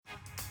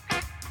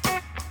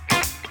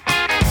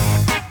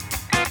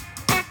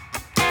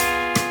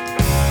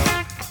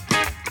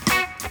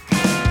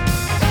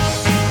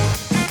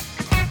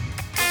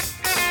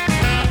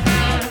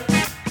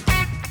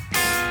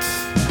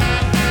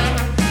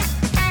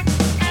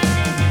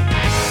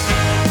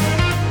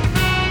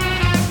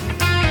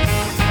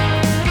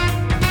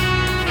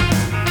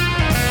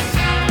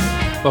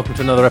Welcome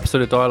to another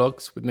episode of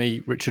Dialogues with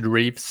me, Richard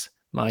Reeves.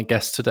 My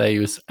guest today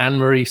is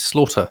Anne-Marie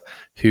Slaughter,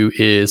 who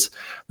is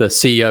the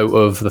CEO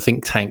of the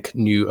think tank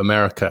New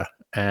America,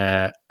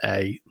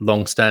 a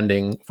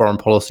long-standing foreign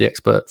policy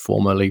expert,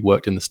 formerly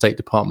worked in the State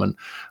Department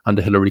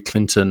under Hillary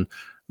Clinton,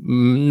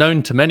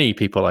 known to many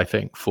people, I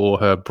think, for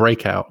her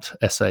breakout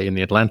essay in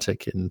The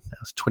Atlantic in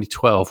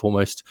 2012,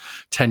 almost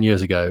 10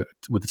 years ago,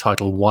 with the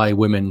title Why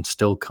Women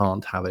Still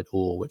Can't Have It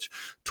All, which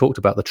talked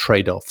about the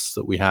trade-offs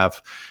that we have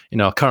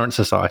in our current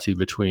society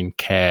between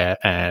care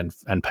and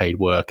paid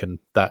work. And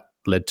that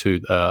led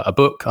to a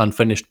book,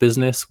 Unfinished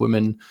Business,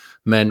 Women,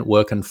 Men,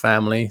 Work and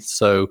Family.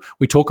 So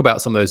we talk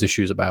about some of those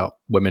issues about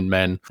women,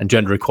 men and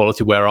gender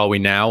equality. Where are we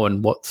now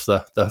and what's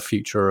the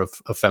future of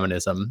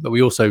feminism? But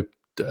we also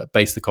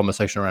base the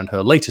conversation around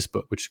her latest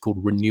book, which is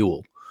called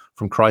Renewal,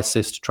 From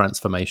Crisis to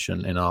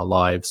Transformation in Our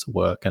Lives,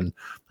 Work and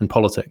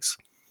Politics.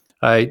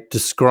 I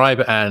describe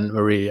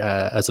Anne-Marie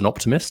as an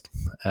optimist,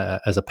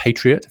 as a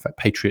patriot. In fact,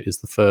 patriot is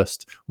the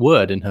first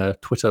word in her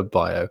Twitter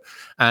bio,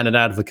 and an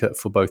advocate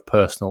for both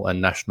personal and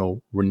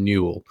national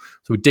renewal.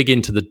 So we dig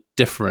into the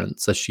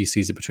difference as she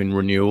sees it between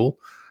renewal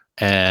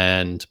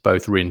and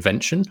both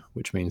reinvention,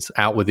 which means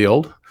out with the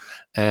old,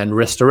 and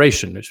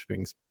restoration, which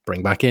means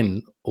bring back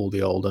in all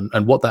the old,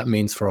 and what that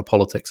means for our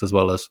politics as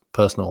well as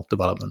personal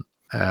development.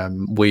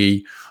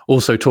 We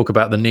also talk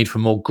about the need for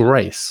more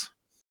grace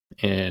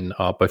in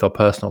both our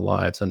personal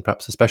lives and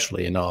perhaps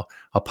especially in our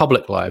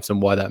public lives,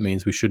 and why that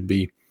means we should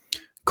be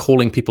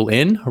calling people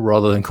in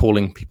rather than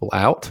calling people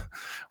out,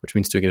 which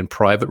means doing it in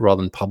private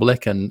rather than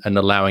public, and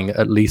allowing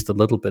at least a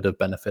little bit of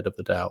benefit of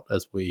the doubt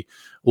as we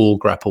all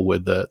grapple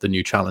with the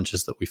new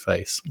challenges that we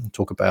face. We'll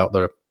talk about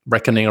the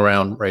reckoning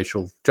around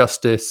racial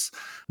justice,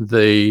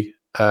 the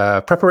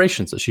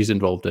preparations that she's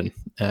involved in,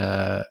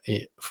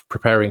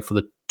 preparing for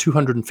the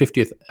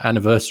 250th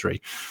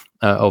anniversary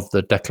of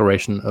the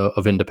Declaration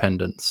of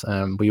Independence.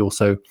 We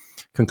also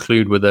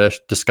conclude with a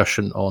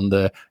discussion on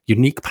the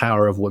unique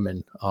power of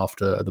women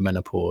after the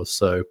menopause.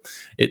 So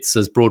it's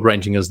as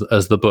broad-ranging as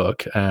the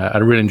book. I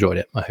really enjoyed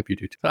it. I hope you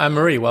do too.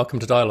 Anne-Marie, welcome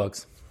to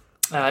Dialogues.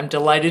 I'm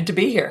delighted to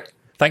be here.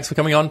 Thanks for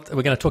coming on.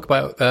 We're going to talk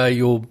about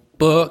your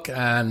book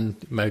and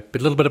maybe a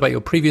little bit about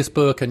your previous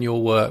book and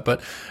your work.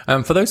 But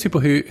for those people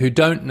who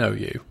don't know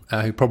you,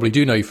 who probably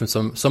do know you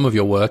from some of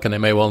your work, and they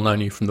may well know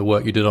you from the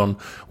work you did on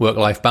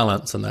work-life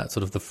balance and that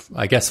sort of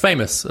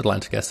famous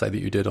Atlantic essay that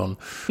you did on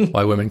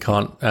why women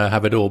can't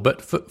have it all.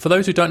 But for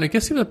those who don't know,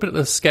 give us a bit of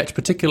a sketch,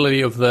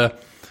 particularly of the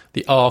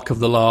arc of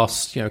the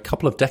last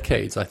couple of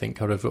decades, I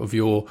think, of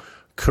your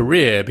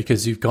career,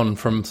 because you've gone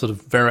from sort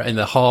of very in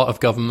the heart of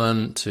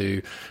government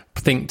to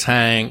think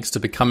tanks to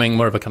becoming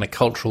more of a kind of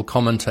cultural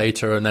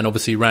commentator, and then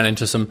obviously ran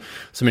into some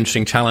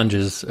interesting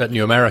challenges at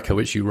New America,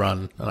 which you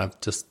run, and I've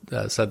just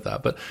said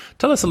that. But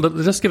tell us a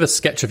little, just give a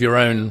sketch of your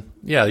own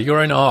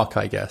arc,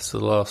 I guess, for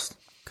the last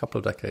couple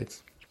of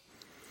decades.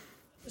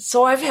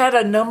 So I've had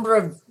a number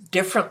of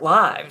different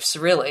lives,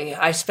 really.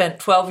 I spent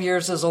 12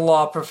 years as a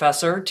law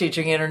professor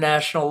teaching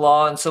international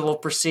law and civil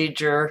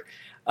procedure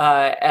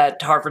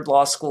at Harvard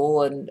Law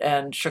School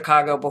and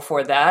Chicago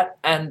before that.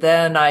 And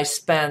then I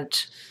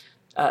spent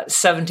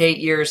 7 to 8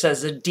 years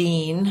as a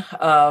dean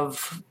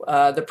of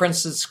the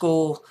Princeton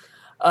School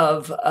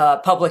of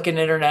Public and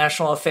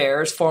International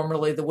Affairs,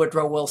 formerly the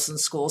Woodrow Wilson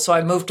School. So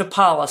I moved to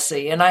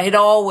policy, and I had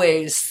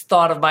always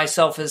thought of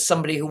myself as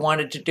somebody who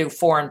wanted to do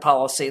foreign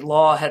policy.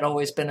 Law had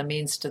always been a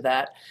means to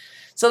that.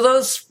 So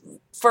those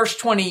first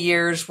 20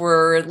 years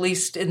were at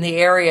least in the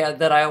area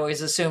that I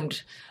always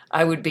assumed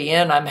I would be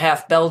in. I'm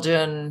half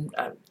Belgian.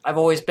 I've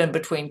always been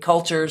between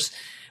cultures.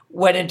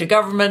 Went into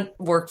government,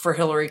 worked for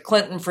Hillary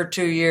Clinton for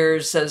 2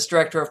 years as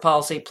director of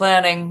policy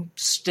planning,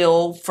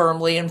 still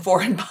firmly in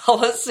foreign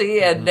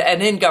policy and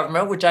in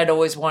government, which I'd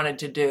always wanted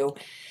to do.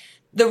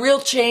 The real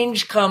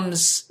change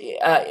comes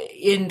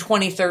in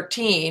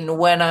 2013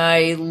 when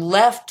I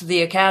left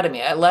the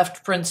academy. I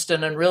left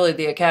Princeton and really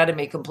the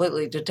academy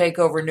completely to take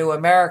over New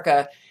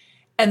America.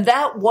 And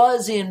that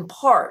was in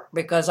part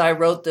because I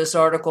wrote this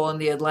article in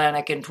The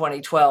Atlantic in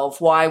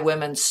 2012, Why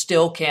Women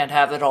Still Can't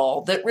Have It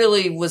All. That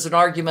really was an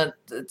argument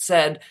that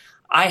said,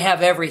 I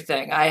have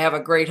everything. I have a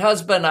great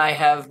husband. I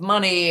have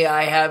money.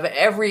 I have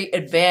every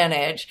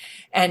advantage.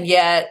 And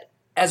yet,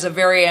 as a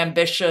very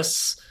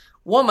ambitious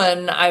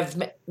woman,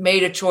 I've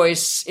made a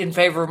choice in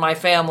favor of my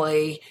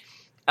family.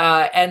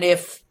 And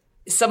if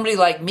somebody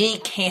like me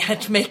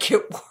can't make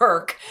it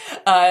work,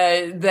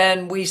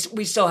 then we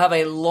still have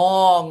a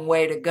long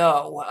way to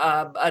go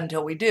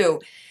until we do.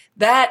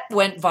 That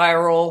went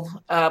viral,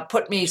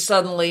 put me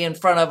suddenly in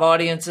front of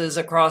audiences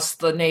across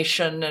the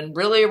nation and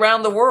really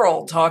around the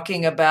world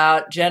talking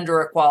about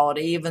gender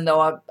equality, even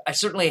though I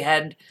certainly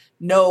had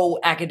no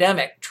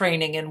academic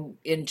training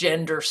in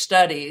gender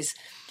studies.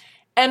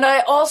 And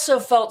I also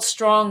felt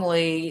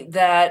strongly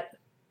that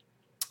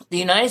the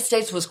United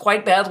States was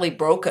quite badly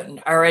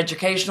broken. Our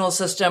educational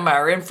system,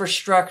 our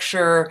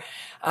infrastructure,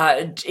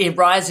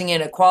 rising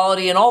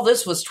inequality, and all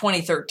this was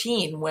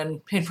 2013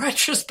 when, in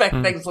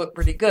retrospect, things look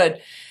pretty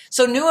good.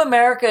 So New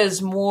America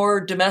is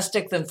more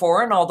domestic than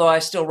foreign, although I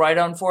still write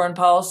on foreign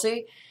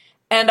policy.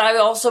 And I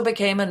also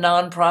became a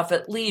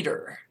nonprofit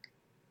leader,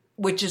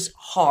 which is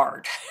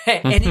hard.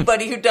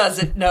 Anybody who does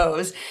it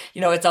knows,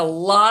 it's a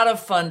lot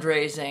of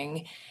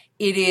fundraising.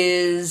 It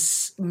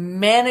is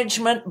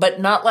management, but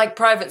not like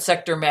private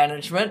sector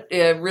management.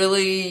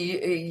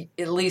 Really,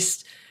 at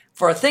least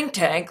for a think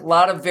tank, a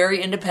lot of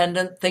very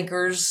independent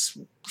thinkers,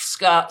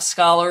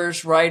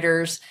 scholars,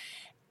 writers.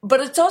 But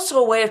it's also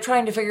a way of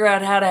trying to figure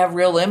out how to have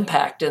real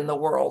impact in the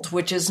world,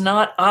 which is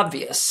not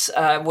obvious.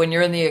 When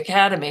you're in the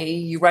academy,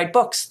 you write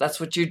books. That's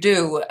what you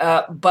do.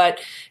 But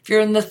if you're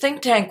in the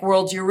think tank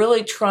world, you're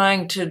really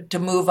trying to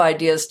move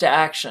ideas to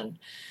action.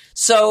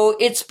 So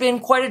it's been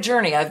quite a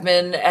journey. I've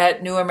been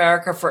at New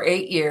America for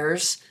 8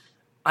 years.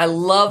 I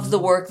love the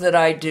work that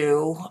I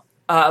do.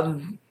 I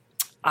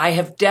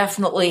have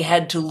definitely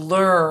had to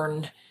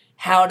learn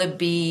how to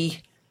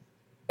be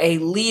a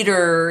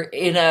leader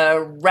in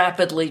a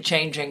rapidly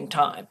changing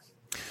time.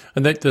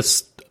 And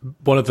this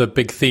one of the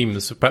big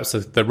themes, perhaps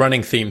the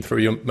running theme through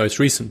your most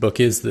recent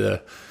book, is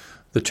the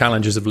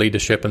challenges of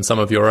leadership and some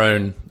of your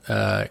own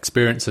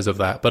experiences of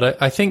that.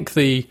 But I think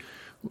the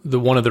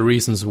one of the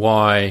reasons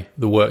why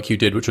the work you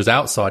did, which was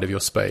outside of your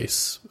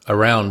space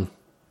around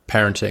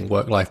parenting,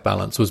 work-life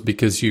balance, was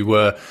because you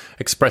were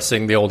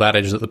expressing the old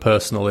adage that the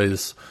personal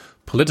is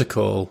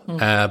political,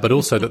 but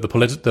also that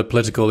the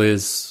political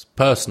is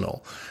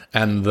personal,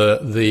 and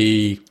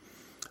the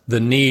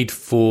need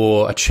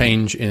for a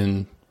change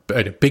in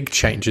big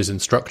changes in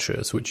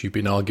structures, which you've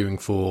been arguing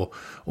for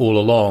all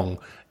along,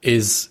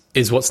 is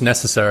what's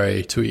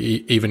necessary to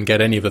even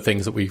get any of the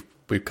things that we've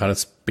kind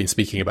of been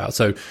speaking about.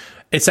 So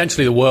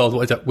essentially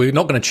we're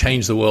not going to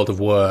change the world of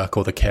work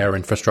or the care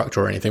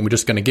infrastructure or anything. We're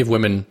just going to give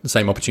women the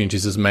same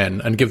opportunities as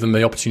men and give them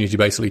the opportunity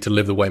basically to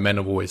live the way men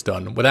have always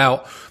done,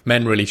 without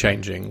men really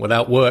changing,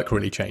 without work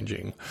really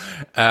changing,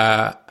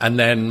 and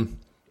then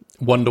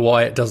wonder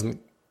why it doesn't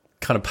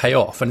kind of pay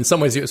off. And in some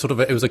ways it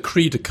was a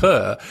cri de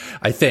coeur,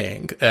 I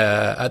think,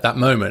 at that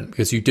moment,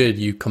 because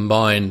you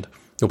combined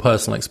your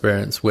personal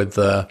experience with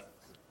the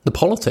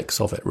politics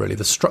of it, really,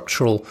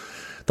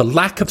 the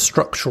lack of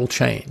structural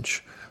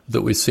change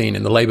that we've seen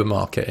in the labour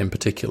market in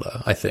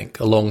particular, I think,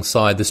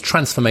 alongside this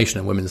transformation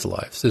in women's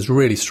lives is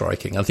really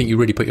striking. I think you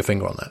really put your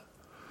finger on that.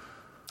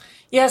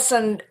 Yes,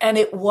 and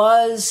it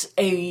was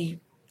an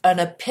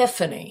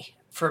epiphany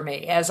for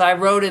me. As I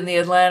wrote in the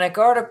Atlantic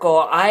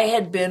article, I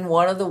had been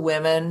one of the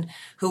women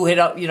who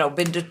had,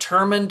 been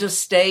determined to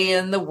stay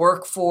in the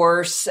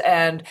workforce,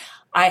 and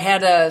I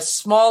had a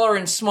smaller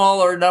and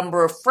smaller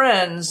number of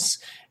friends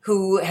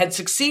who had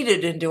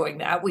succeeded in doing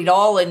that. We'd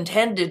all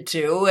intended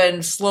to,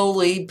 and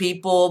slowly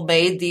people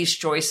made these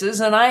choices.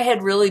 And I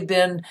had really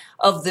been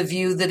of the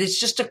view that it's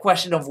just a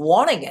question of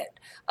wanting it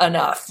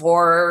enough,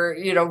 or,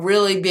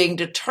 really being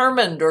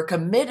determined or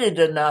committed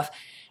enough.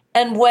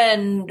 And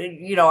when,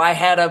 I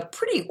had a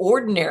pretty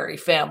ordinary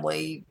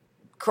family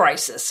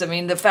crisis. I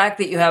mean, the fact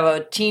that you have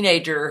a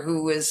teenager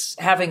who is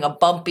having a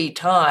bumpy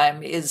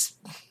time is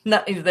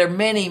not, there are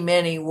many,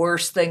 many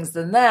worse things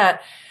than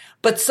that.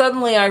 But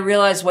suddenly I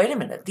realized, wait a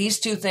minute, these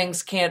two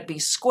things can't be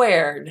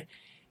squared.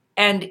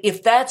 And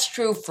if that's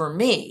true for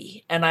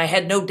me, and I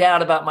had no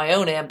doubt about my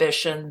own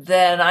ambition,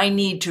 then I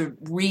need to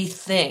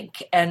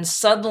rethink. And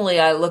suddenly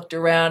I looked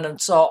around and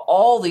saw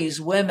all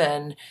these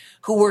women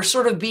who were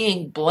sort of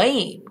being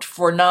blamed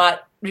for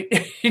not,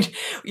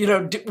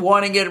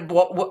 wanting it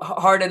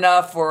hard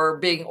enough or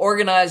being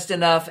organized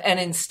enough. And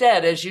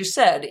instead, as you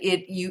said,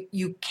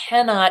 you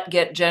cannot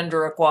get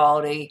gender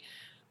equality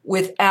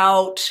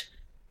without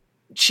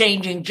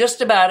changing just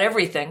about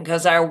everything,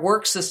 because our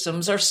work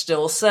systems are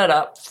still set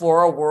up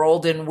for a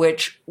world in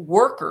which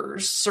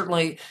workers,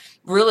 certainly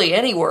really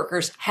any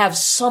workers, have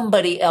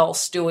somebody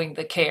else doing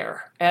the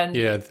care. And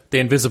the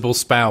invisible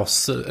spouse.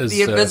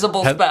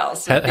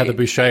 Spouse. Heather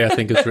Boucher, I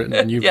think, has written,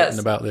 and you've written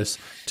about this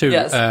too.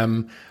 Yes.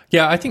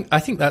 I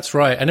think that's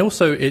right. And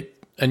also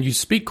and you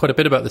speak quite a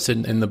bit about this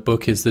in the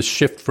book, is this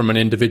shift from an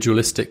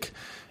individualistic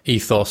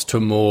ethos to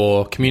a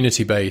more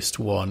community-based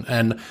one,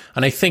 and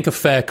I think a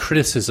fair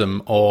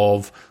criticism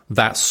of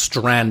that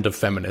strand of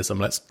feminism,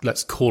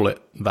 let's call it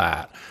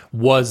that,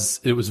 was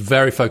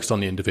very focused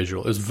on the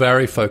individual. It was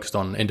very focused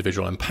on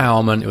individual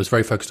empowerment. It was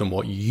very focused on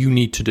what you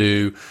need to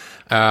do,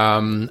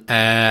 and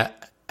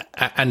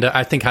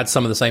I think had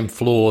some of the same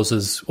flaws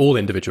as all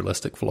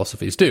individualistic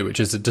philosophies do, which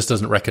is it just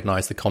doesn't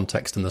recognize the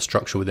context and the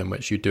structure within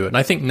which you do it. And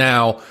I think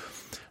now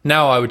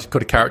I would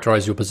kind of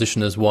characterize your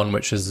position as one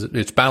which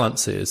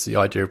balances the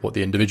idea of what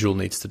the individual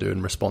needs to do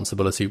and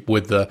responsibility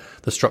with the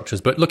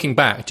structures. But looking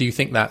back, do you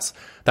think that's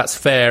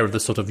fair of the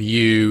sort of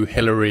you,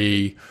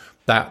 Hillary,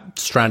 that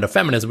strand of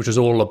feminism, which is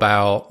all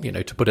about,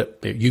 to put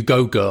it, you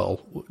go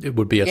girl, it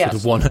would be a sort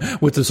of one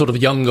with the sort of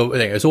younger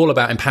thing. It's all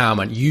about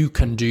empowerment. You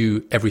can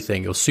do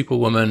everything. You're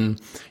superwoman,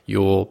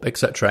 you're et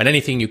cetera. And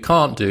anything you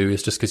can't do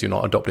is just because you're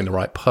not adopting the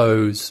right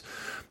pose,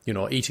 you're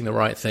not eating the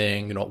right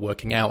thing, you're not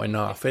working out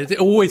enough. It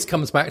always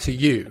comes back to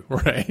you,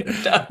 right?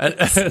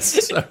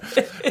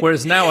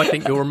 Whereas now I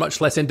think you're much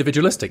less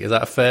individualistic. Is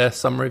that a fair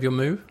summary of your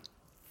move?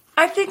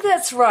 I think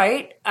that's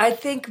right. I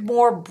think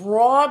more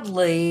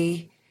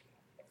broadly,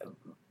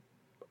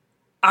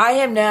 I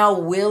am now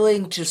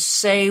willing to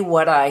say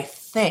what I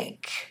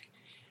think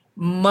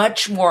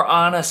much more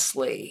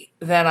honestly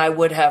than I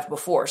would have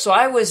before. So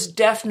I was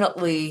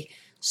definitely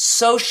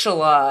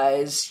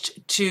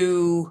socialized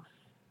to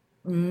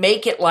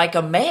make it like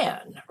a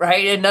man,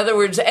 right? In other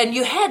words, and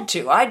you had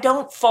to. I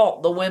don't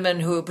fault the women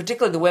who,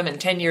 particularly the women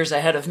 10 years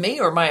ahead of me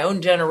or my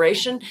own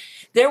generation.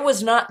 There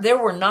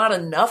were not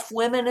enough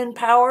women in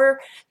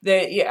power.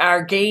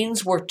 Our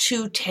gains were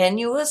too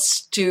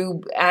tenuous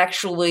to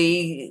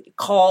actually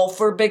call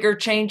for bigger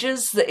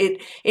changes.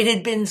 It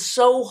had been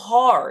so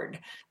hard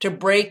to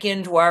break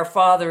into our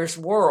father's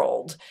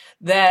world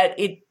that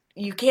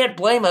you can't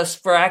blame us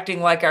for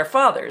acting like our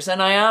fathers. And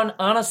I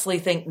honestly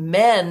think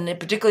men,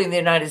 particularly in the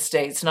United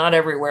States, not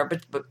everywhere,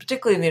 but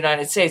particularly in the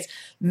United States,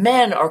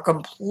 men are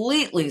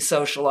completely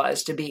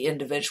socialized to be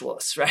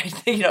individualists, right?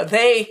 They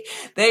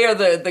are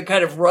the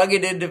kind of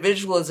rugged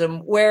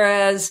individualism,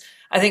 whereas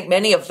I think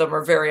many of them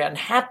are very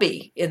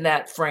unhappy in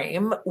that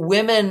frame.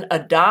 Women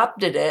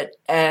adopted it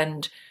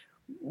and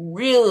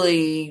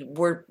really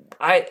were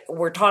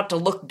taught to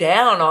look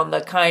down on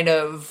the kind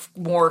of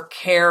more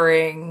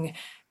caring,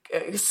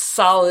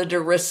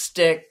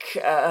 solidaristic,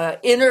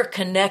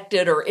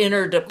 interconnected or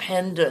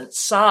interdependent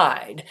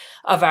side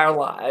of our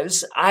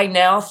lives. I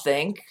now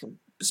think,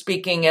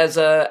 speaking as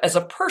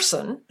a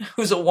person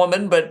who's a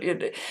woman,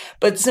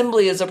 but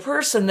simply as a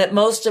person, that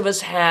most of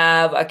us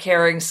have a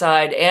caring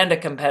side and a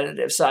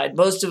competitive side.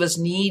 Most of us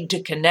need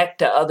to connect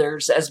to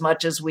others as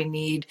much as we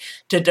need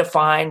to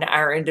define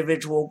our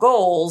individual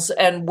goals,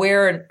 and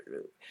where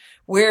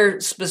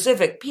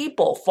specific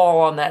people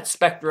fall on that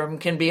spectrum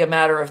can be a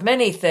matter of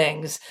many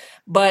things.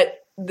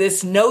 But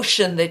this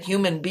notion that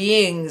human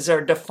beings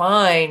are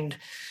defined,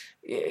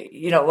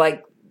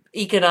 like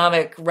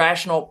economic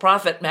rational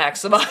profit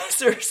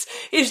maximizers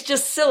is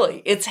just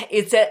silly.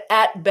 It's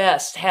at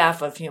best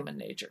half of human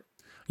nature.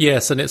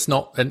 Yes, and it's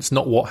not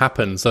what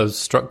happens. I was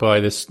struck by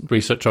this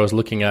research I was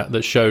looking at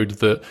that showed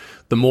that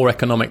the more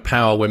economic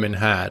power women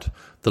had,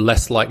 the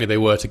less likely they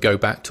were to go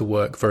back to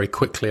work very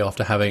quickly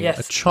after having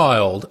a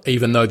child,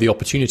 even though the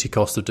opportunity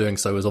cost of doing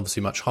so was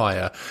obviously much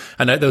higher.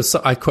 And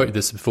I quoted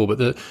this before,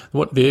 but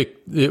one of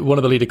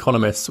the lead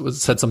economists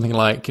said something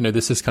like,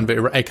 this is kind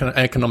of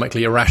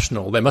economically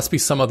irrational. There must be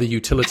some other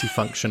utility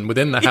function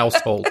within the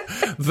household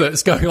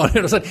that's going on.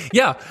 And I said,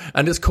 yeah,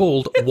 and it's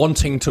called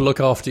wanting to look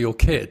after your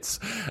kids.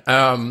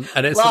 And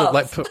it's sort of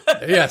like,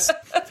 yes.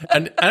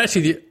 And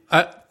actually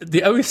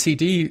the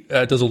OECD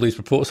does all these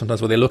reports sometimes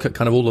where they look at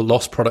kind of all the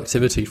lost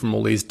productivity from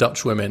all these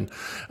Dutch women,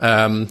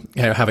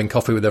 having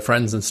coffee with their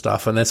friends and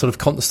stuff, and they're sort of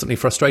constantly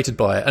frustrated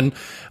by it. And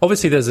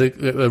obviously there's a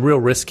real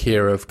risk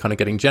here of kind of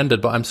getting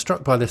gendered, but I'm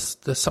struck by this.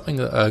 There's something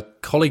that a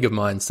colleague of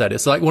mine said.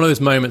 It's like one of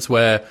those moments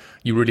where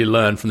you really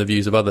learn from the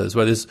views of others,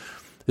 where there's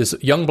this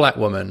young black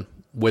woman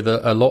with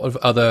a lot of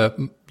other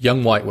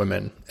young white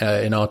women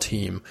in our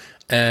team.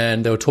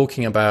 And we're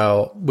talking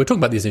about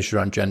these issues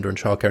around gender and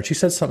childcare. And she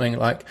said something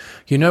like,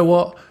 you know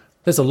what?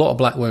 There's a lot of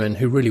black women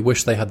who really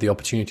wish they had the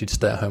opportunity to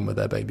stay at home with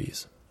their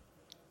babies.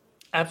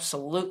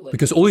 Absolutely.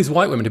 Because all these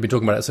white women have been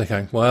talking about it,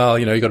 saying, well,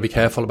 you got to be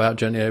careful about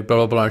gender, blah,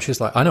 blah, blah. And she's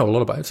like, I know a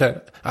lot about it.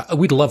 So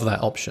we'd love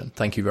that option.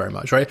 Thank you very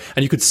much. Right.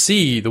 And you could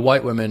see the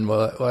white women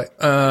were like,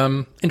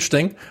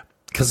 interesting.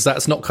 Because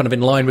that's not kind of in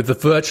line with the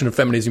version of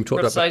feminism we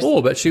talked about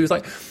before. But she was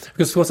like,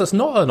 because of course that's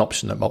not an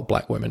option that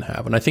black women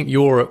have. And I think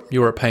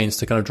you're at pains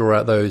to kind of draw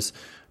out those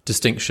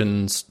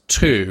distinctions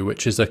too,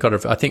 which is a kind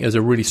of, I think there's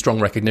a really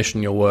strong recognition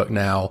in your work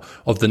now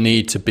of the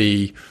need to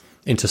be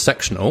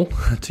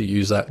intersectional, to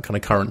use that kind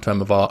of current term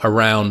of art,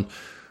 around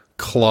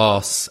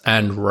class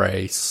and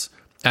race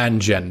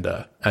and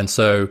gender. And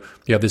so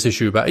you have this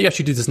issue about, you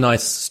actually did this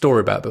nice story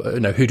about,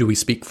 who do we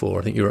speak for?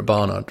 I think you were at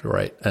Barnard,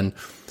 right? And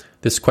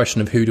this question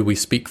of who do we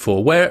speak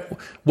for?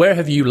 Where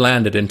have you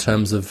landed in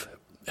terms of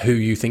who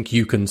you think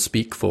you can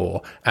speak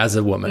for as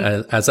a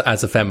woman, as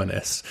a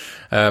feminist?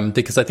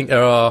 Because I think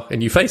there are,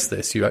 and you face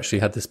this. You actually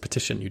had this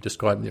petition. You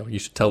described. You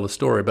should tell the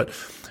story, but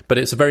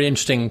it's a very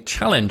interesting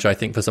challenge, I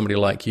think, for somebody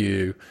like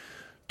you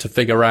to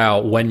figure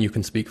out when you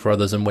can speak for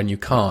others and when you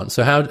can't.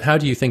 So how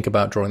do you think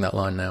about drawing that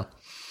line now?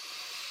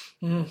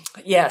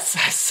 Yes.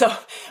 So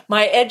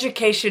my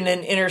education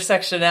in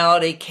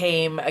intersectionality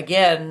came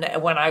again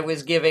when I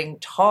was giving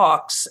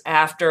talks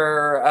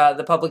after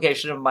the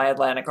publication of my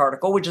Atlantic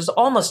article, which is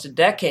almost a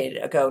decade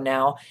ago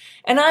now.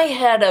 And I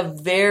had a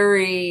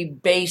very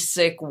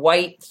basic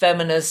white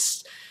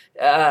feminist,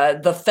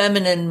 the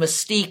feminine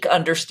mystique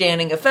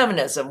understanding of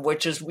feminism,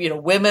 which is,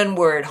 women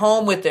were at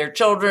home with their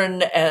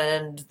children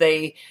and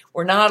they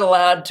were not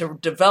allowed to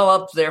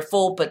develop their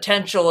full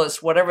potential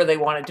as whatever they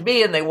wanted to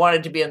be, and they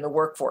wanted to be in the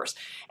workforce.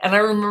 And I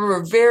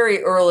remember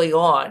very early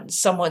on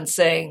someone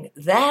saying,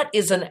 that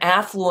is an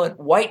affluent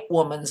white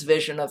woman's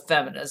vision of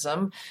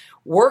feminism.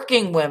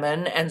 Working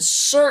women, and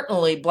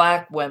certainly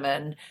black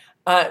women,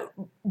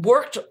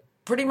 worked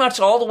pretty much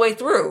all the way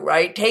through,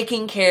 right?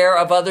 Taking care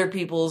of other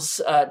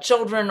people's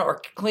children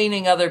or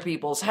cleaning other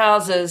people's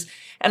houses.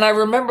 And I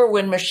remember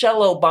when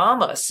Michelle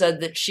Obama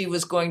said that she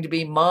was going to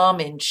be mom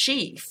in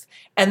chief.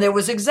 And there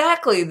was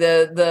exactly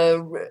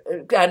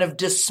the kind of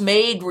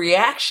dismayed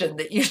reaction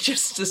that you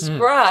just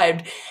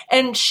described.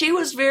 And she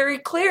was very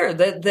clear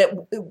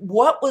that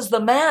what was the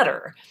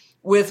matter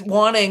with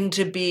wanting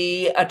to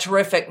be a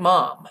terrific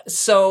mom.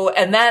 So,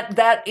 and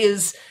that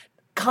is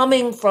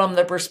coming from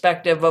the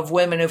perspective of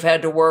women who've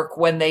had to work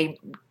when they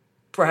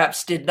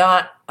perhaps did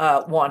not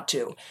want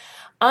to.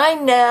 I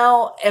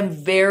now am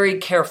very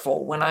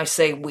careful when I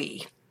say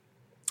we,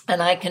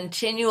 and I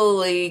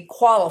continually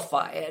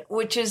qualify it,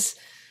 which is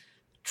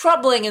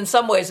troubling in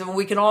some ways. I mean,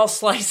 we can all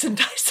slice and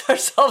dice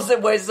ourselves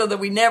in ways so that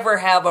we never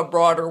have a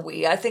broader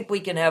we. I think we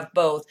can have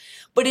both,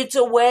 but it's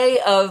a way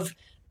of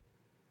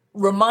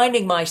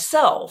reminding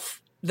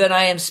myself that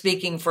I am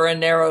speaking for a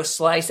narrow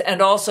slice,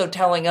 and also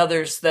telling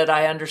others that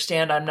I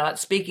understand I'm not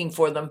speaking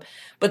for them.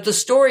 But the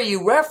story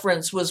you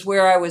referenced was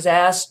where I was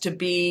asked to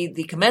be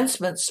the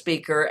commencement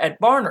speaker at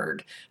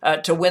Barnard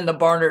to win the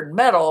Barnard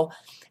Medal.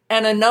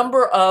 And a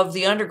number of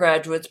the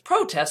undergraduates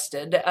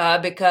protested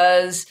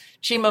because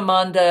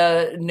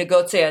Chimamanda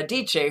Ngozi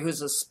Adichie,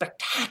 who's a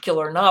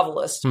spectacular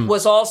novelist,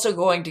 was also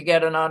going to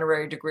get an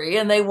honorary degree,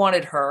 and they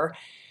wanted her.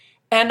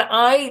 And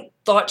I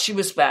thought she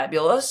was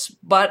fabulous,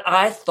 but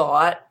I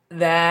thought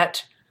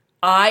that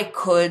I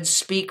could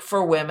speak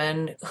for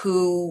women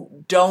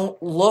who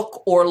don't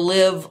look or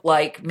live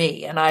like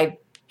me. And I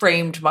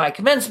framed my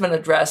commencement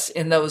address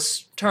in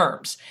those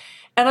terms.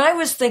 And I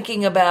was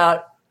thinking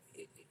about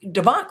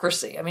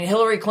democracy. I mean,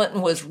 Hillary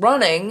Clinton was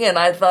running, and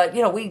I thought,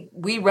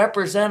 we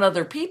represent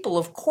other people.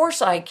 Of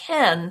course I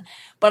can,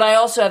 but I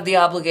also have the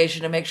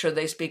obligation to make sure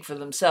they speak for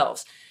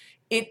themselves.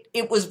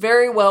 It was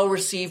very well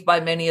received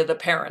by many of the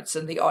parents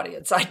in the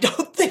audience. I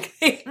don't think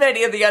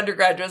many of the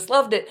undergraduates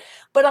loved it,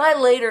 but I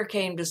later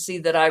came to see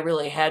that I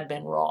really had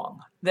been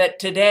wrong. That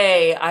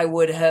today I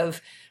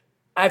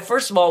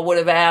first of all would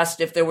have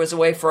asked if there was a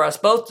way for us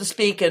both to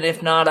speak, and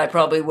if not, I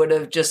probably would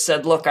have just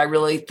said, look, I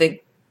really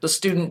think the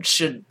student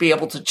should be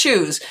able to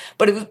choose.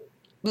 But it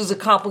was a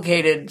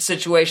complicated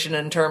situation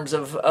in terms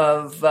of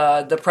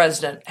the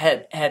president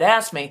had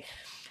asked me.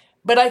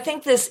 But I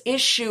think this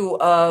issue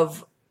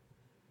of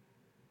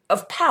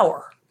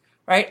power,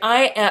 right?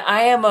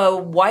 I am a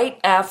white,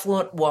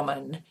 affluent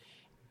woman,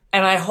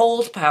 and I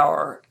hold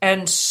power,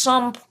 and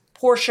some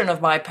portion of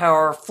my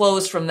power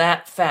flows from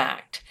that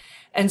fact.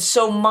 And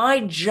so my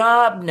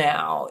job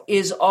now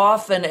is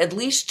often at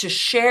least to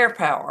share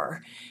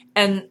power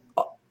and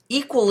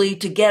equally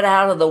to get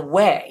out of the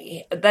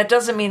way. That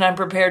doesn't mean I'm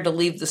prepared to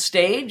leave the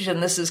stage,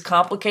 and this is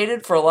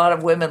complicated for a lot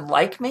of women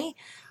like me,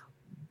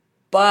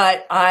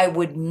 but I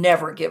would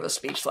never give a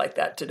speech like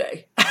that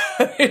today.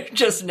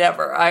 Just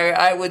never.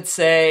 I would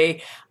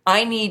say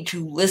I need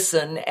to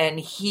listen and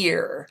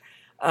hear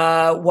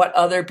what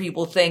other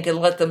people think and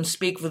let them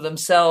speak for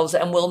themselves.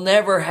 And we'll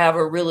never have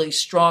a really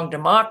strong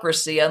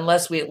democracy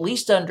unless we at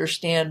least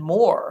understand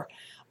more,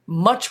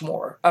 much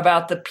more,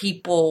 about the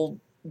people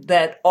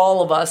that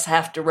all of us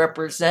have to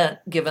represent,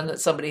 given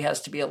that somebody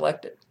has to be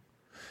elected.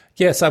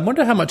 Yes, I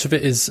wonder how much of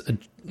it is,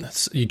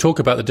 you talk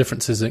about the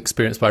differences in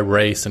experience by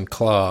race and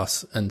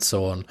class and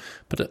so on,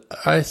 but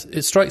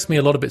it strikes me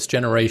a lot of it's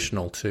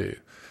generational too.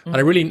 Mm-hmm.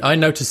 And I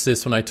notice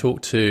this when I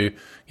talk to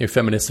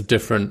feminists of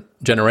different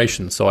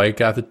generations. So I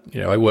gathered,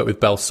 I work with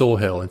Belle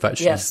Sawhill. In fact,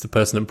 she's the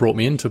person that brought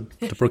me into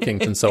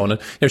Brookings and so on.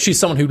 And she's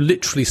someone who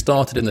literally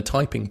started in the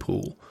typing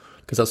pool,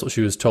 because that's what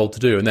she was told to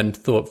do, and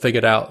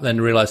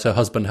then realized her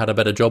husband had a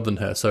better job than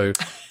her, so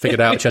figured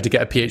out she had to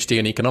get a PhD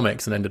in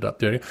economics and ended up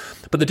doing it.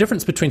 But the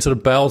difference between sort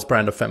of Belle's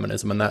brand of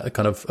feminism and that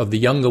kind of the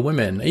younger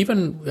women,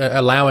 even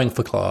allowing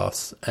for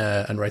class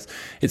and race,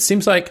 it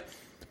seems like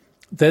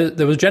there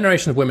was a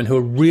generation of women who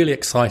were really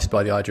excited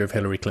by the idea of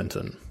Hillary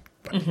Clinton,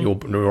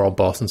 your old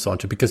boss and so on,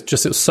 because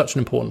just it was such an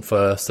important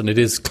first, and it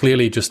is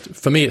clearly just,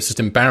 for me, it's just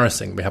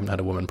embarrassing we haven't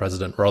had a woman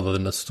president rather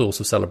than a source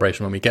of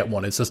celebration when we get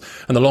one. It's just,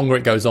 and the longer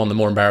it goes on, the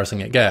more embarrassing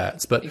it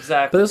gets. But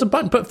exactly.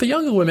 But for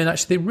younger women,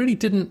 actually, they really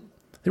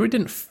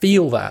didn't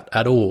feel that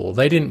at all.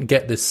 They didn't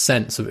get this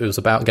sense of it was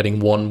about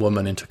getting one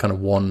woman into kind of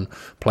one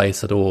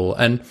place at all.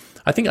 And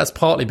I think that's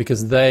partly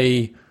because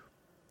they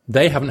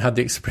haven't had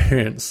the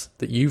experience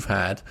that you've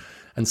had,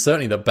 and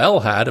certainly that Belle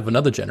had of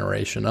another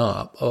generation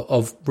up,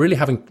 of really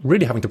having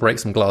to break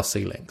some glass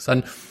ceilings.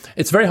 And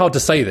it's very hard to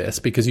say this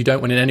because you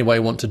don't in any way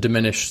want to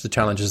diminish the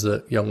challenges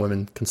that young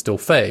women can still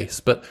face.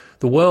 But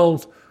the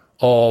world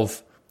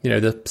of, the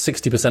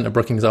 60% of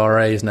Brookings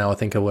RAs now, I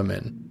think, are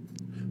women.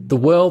 The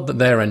world that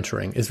they're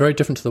entering is very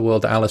different to the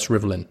world that Alice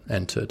Rivlin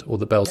entered, or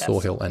that Belle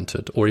Sawhill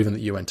entered, or even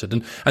that you entered.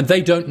 And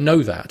they don't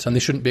know that, and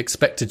they shouldn't be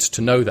expected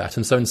to know that.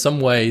 And so in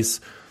some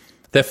ways,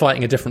 they're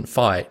fighting a different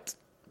fight.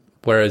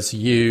 Whereas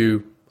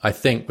you, I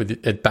think,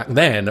 back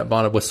then at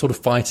Barnard, were sort of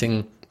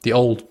fighting the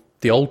old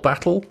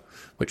battle,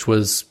 which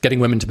was getting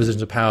women to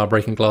positions of power,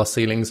 breaking glass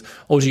ceilings.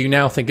 Or do you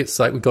now think it's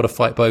like we've got to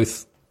fight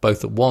both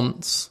at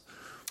once?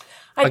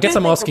 I guess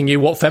I'm asking you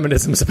what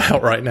feminism's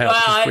about right now.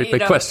 Well, It's a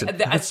big question.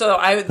 So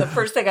the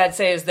first thing I'd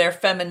say is they're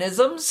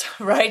feminisms,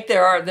 right?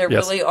 There yes.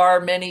 really are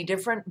many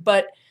different,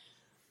 but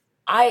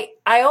I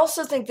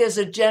also think there's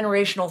a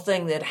generational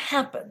thing that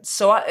happens.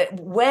 So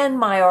when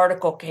my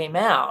article came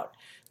out,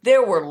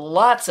 there were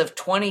lots of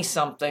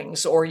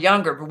 20-somethings or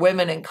younger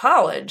women in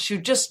college who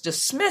just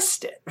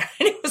dismissed it. Right?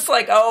 It was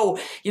like, oh,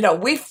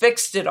 we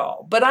fixed it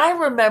all. But I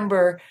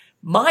remember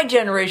my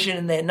generation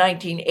in the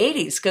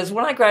 1980s, because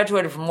when I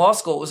graduated from law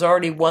school, it was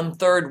already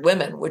 1/3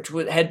 women, which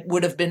would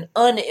have been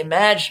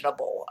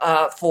unimaginable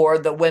for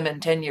the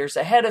women 10 years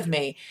ahead of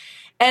me.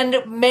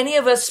 And many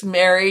of us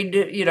married,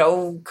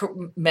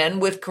 men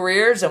with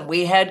careers, and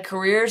we had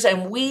careers,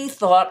 and we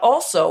thought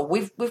also,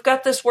 we've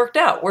got this worked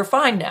out. We're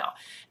fine now.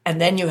 And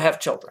then you have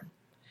children.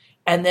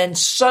 And then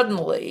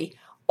suddenly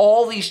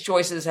all these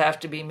choices have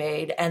to be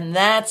made. And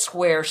that's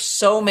where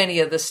so many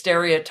of the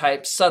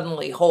stereotypes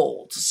suddenly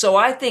hold. So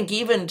I think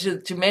even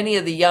to many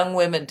of the young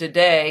women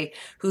today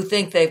who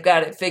think they've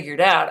got it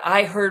figured out,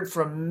 I heard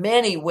from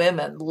many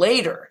women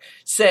later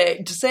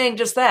saying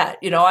just that,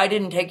 I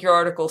didn't take your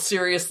article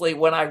seriously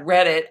when I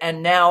read it.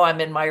 And now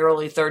I'm in my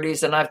early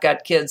 30s and I've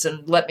got kids.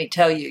 And let me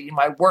tell you,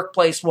 my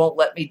workplace won't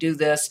let me do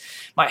this.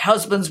 My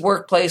husband's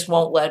workplace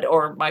won't let,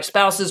 or my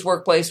spouse's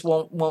workplace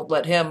won't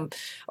let him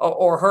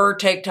or her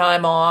take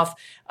time off.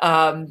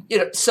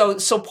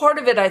 So part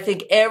of it, I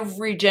think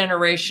every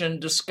generation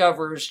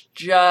discovers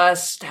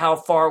just how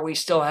far we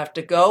still have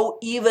to go,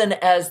 even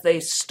as they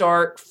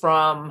start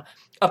from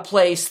a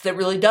place that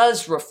really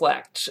does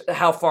reflect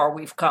how far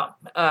we've come.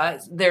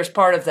 There's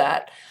part of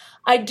that.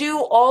 I do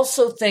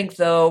also think,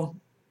 though,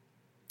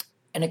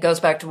 and it goes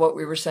back to what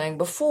we were saying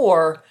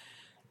before,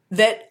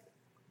 that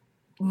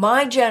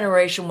my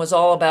generation was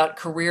all about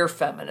career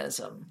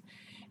feminism.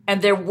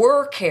 And there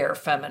were care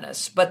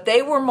feminists, but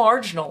they were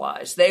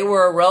marginalized. They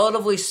were a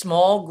relatively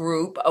small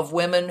group of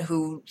women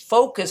who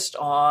focused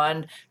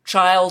on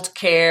child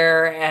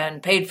care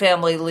and paid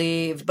family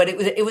leave, but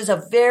it was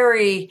a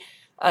very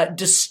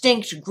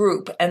distinct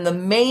group. And the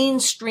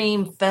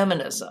mainstream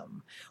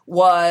feminism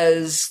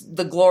was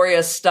the Gloria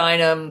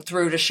Steinem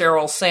through to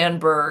Sheryl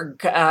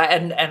Sandberg,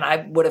 and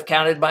I would have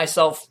counted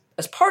myself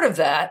as part of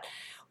that,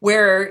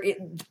 where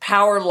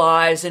power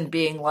lies in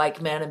being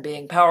like men and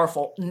being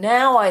powerful.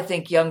 Now I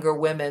think younger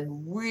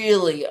women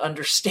really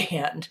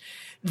understand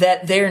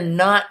that they're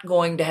not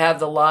going to have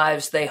the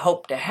lives they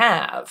hope to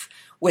have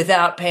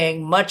without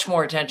paying much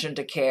more attention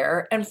to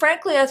care. And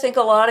frankly, I think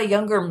a lot of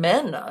younger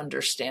men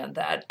understand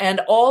that and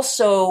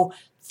also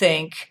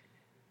think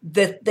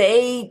that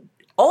they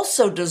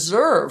also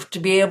deserve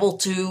to be able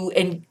to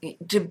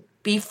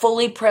be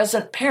fully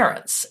present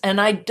parents.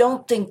 And I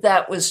don't think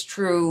that was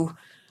true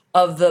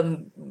of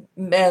the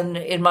men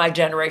in my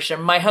generation.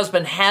 My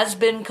husband has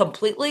been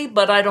completely,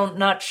 but I'm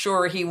not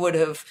sure he would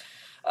have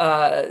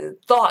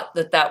thought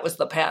that was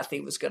the path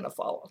he was going to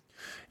follow.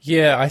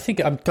 Yeah, I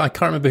think I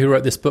can't remember who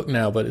wrote this book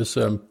now, but it was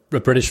a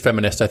British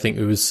feminist, I think,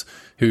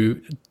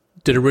 who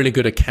did a really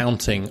good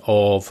accounting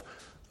of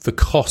the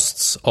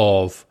costs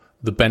of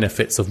the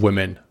benefits of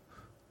women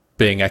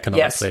being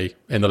economically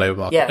in the labor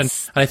market.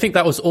 Yes. And I think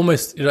that was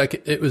almost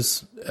it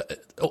was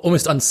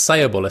almost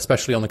unsayable,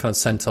 especially on the kind of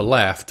center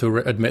left, to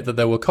admit that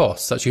there were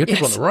costs. Actually, you had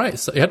people on the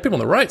right. You had people on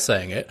the right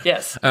saying it.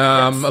 Yes.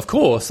 Of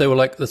course, they were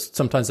like,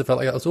 sometimes it felt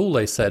like that was all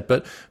they said,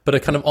 but a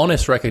kind of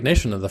honest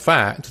recognition of the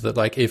fact that,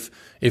 like,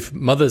 if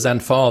mothers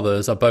and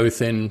fathers are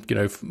both in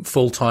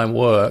full-time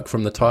work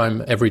from the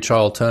time every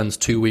child turns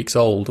 2 weeks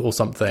old or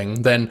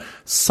something, then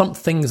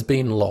something's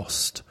been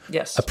lost.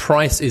 Yes. A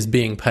price is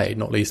being paid,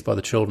 not least by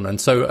the children. And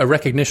so a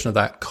recognition of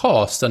that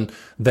cost and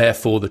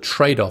therefore the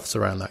trade-offs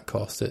around that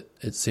cost,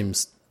 it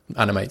seems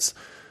animates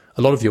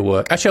a lot of your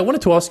work. Actually, I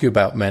wanted to ask you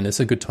about men.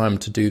 It's a good time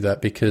to do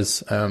that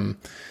because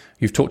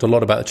you've talked a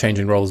lot about the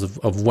changing roles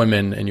of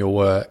women in your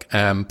work,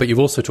 but you've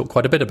also talked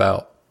quite a bit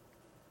about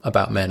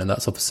men, and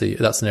that's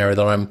an area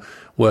that I'm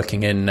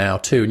working in now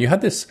too. And you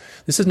had this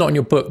is not in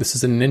your book, this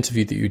is in an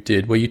interview that you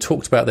did where you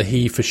talked about the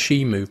he for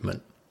she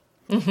movement.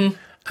 Mm-hmm.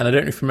 And I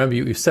don't know if you remember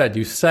what you said.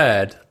 You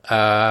said,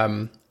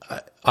 I'm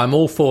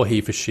all for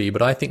he for she,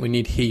 but I think we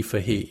need he for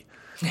he.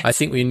 Yes. I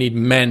think we need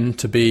men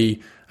to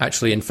be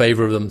actually in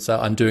favor of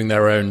themselves and doing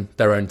their own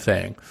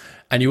thing.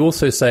 And you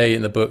also say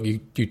in the book,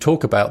 you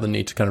talk about the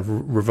need to kind of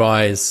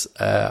revise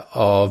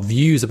our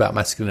views about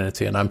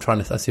masculinity. And I'm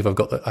trying to see if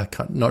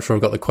not sure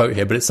I've got the quote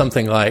here, but it's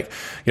something like,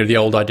 the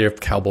old idea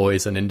of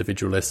cowboys and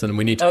individualists, and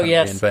we need to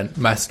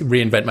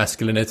reinvent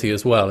masculinity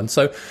as well. And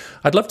so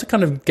I'd love to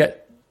kind of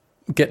get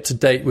to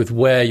date with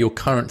where your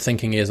current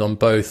thinking is on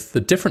both the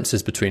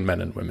differences between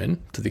men and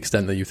women, to the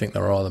extent that you think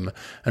there are them,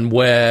 and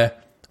where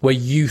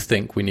you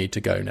think we need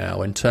to go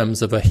now in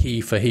terms of a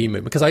he for he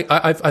movement. Because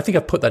I think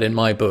I've put that in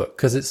my book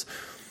because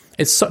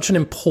it's such an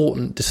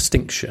important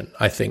distinction.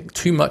 I think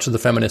too much of the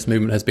feminist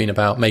movement has been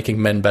about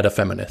making men better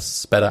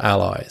feminists, better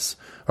allies,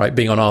 right?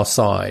 Being on our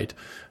side,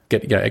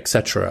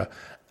 etc.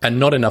 And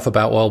not enough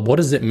about, well, what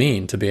does it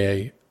mean to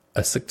be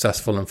a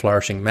successful and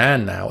flourishing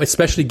man now,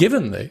 especially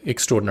given the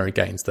extraordinary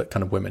gains that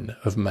kind of women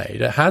have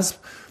made. It has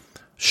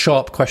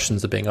sharp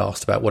questions are being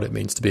asked about what it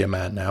means to be a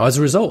man now as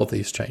a result of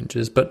these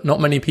changes, but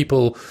not many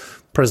people,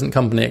 present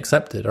company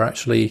accepted, are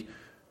actually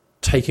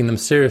taking them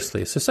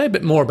seriously. So say a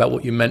bit more about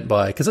what you meant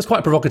by, because that's quite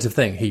a provocative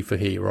thing, he for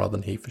he rather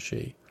than he for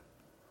she.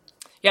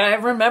 Yeah, I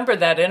remember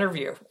that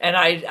interview, and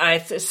I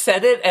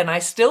said it, and I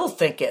still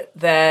think it,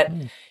 that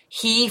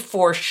he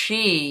for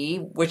she,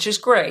 which is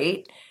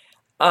great,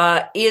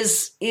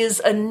 is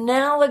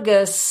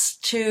analogous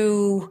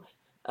to,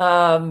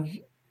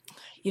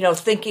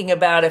 thinking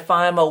about if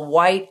I'm a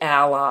white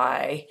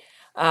ally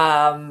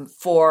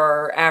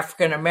for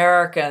African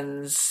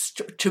Americans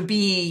to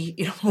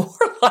be more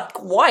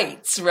like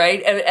whites,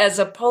 right? As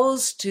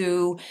opposed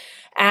to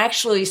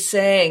actually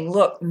saying,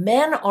 look,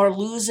 men are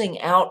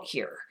losing out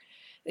here.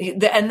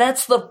 And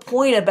that's the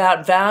point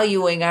about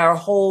valuing our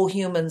whole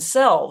human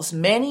selves.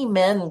 Many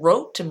men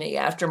wrote to me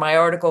after my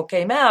article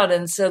came out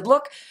and said,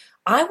 look,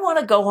 I want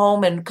to go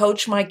home and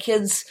coach my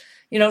kids'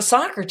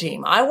 soccer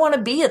team. I want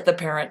to be at the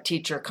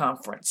parent-teacher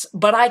conference,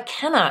 but I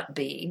cannot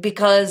be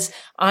because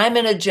I'm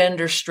in a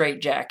gender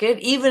straitjacket,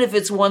 even if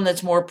it's one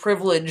that's more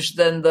privileged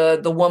than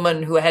the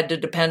woman who had to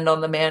depend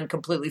on the man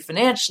completely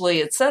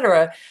financially, et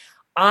cetera.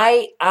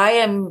 I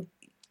am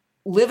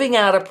living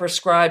out a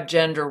prescribed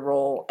gender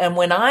role. And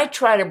when I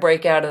try to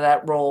break out of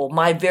that role,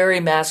 my very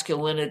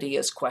masculinity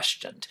is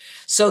questioned.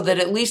 So that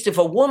at least if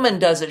a woman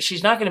does it,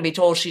 she's not going to be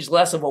told she's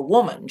less of a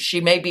woman.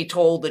 She may be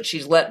told that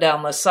she's let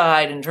down the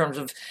side in terms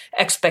of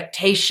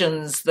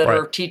expectations that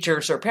her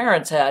teachers or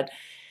parents had.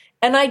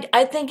 And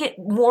I think it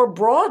more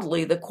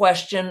broadly, the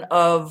question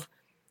of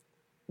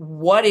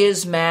what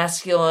is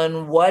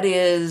masculine, what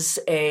is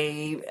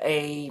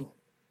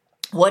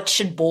what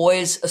should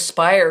boys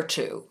aspire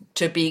to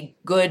be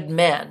good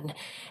men?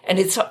 And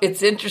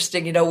it's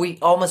interesting, we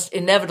almost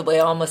inevitably,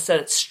 I almost said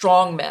it's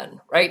strong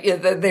men, right?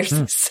 There's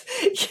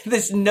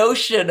this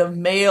notion of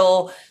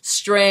male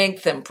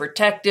strength and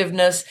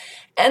protectiveness.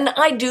 And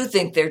I do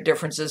think there are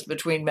differences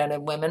between men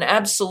and women,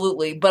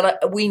 absolutely.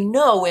 But we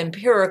know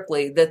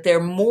empirically that there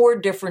are more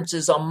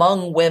differences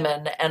among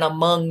women and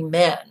among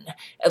men,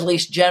 at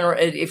least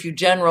if you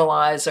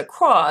generalize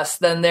across,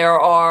 than there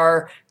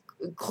are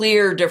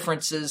clear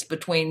differences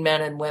between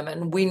men and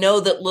women. We know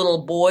that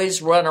little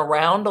boys run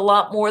around a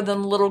lot more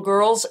than little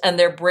girls, and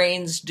their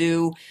brains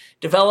do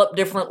develop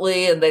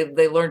differently, and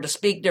they learn to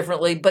speak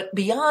differently. But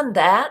beyond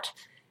that,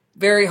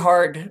 very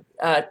hard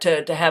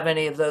to have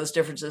any of those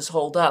differences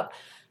hold up.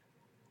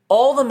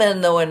 All the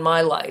men, though, in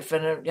my life,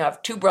 and I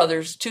have 2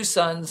 brothers, 2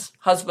 sons,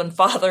 husband,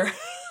 father,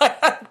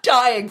 I'm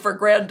dying for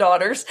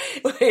granddaughters,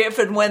 if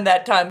and when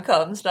that time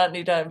comes, not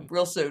anytime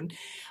real soon.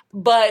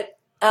 But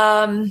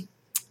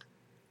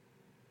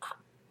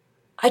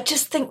I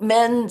just think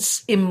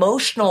men's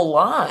emotional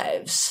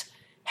lives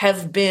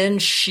have been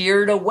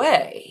sheared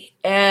away,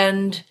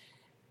 and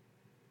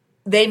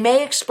they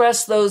may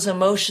express those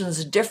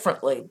emotions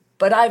differently,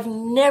 but I've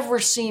never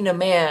seen a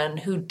man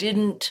who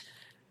didn't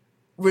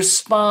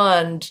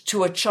respond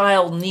to a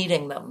child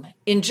needing them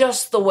in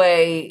just the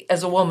way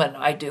as a woman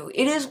I do.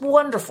 It is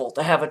wonderful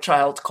to have a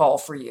child call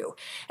for you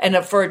and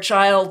for a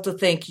child to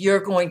think you're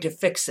going to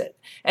fix it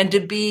and to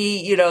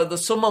be, the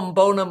summum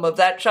bonum of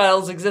that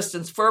child's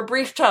existence for a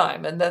brief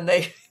time. And then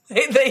they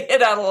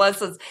hit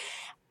adolescence.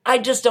 I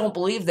just don't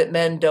believe that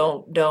men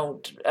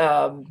don't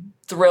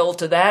thrill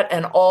to that.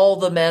 And all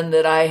the men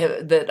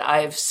that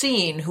I've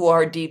seen who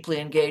are deeply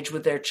engaged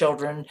with their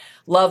children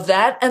love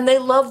that. And they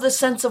love the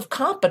sense of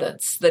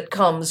competence that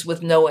comes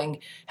with knowing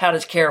how to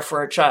care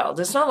for a child.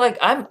 It's not like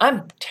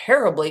I'm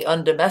terribly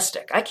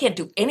undomestic. I can't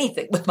do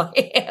anything with my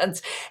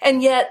hands.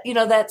 And yet,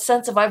 that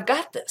sense of I've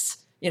got this.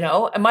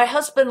 And my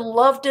husband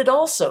loved it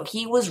also.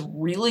 He was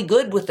really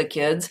good with the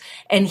kids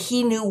and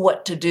he knew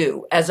what to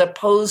do, as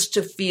opposed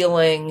to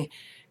feeling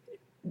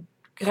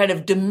kind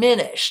of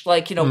diminished.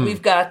 Like,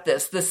 we've got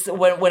this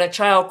when a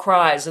child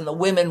cries and the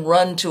women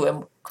run to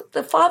him,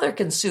 the father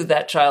can soothe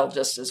that child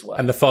just as well.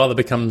 And the father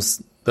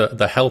becomes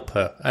the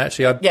helper.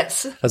 Actually,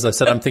 yes. As I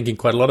said, I'm thinking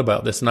quite a lot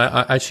about this. And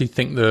I actually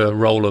think the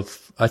role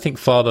I think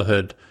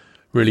fatherhood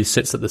really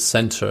sits at the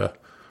center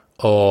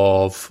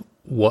of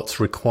what's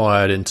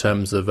required in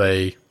terms of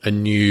a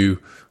new,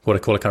 what I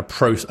call a kind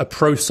of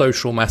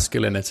pro-social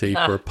masculinity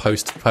for a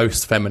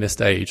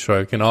post-feminist age.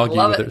 So I can argue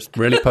whether it's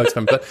really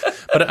post-feminist,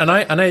 but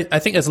I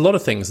think there's a lot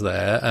of things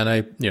there,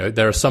 and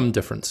there are some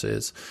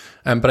differences,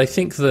 but I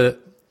think there's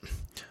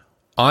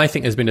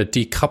been a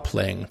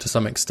decoupling to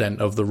some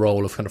extent of the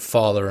role of kind of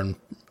father and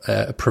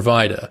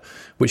provider,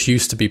 which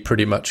used to be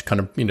pretty much kind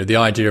of, the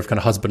idea of kind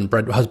of husband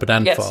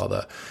and yes.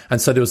 father.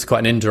 And so there was quite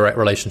an indirect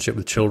relationship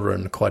with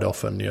children quite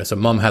often, so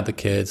mum had the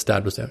kids,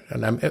 dad was there.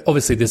 And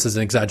obviously this is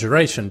an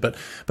exaggeration, but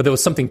there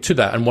was something to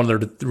that. And one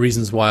of the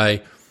reasons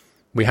why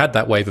we had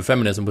that wave of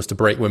feminism was to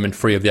break women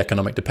free of the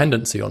economic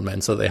dependency on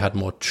men so that they had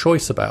more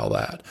choice about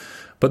that.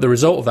 But the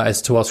result of that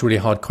is to ask really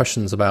hard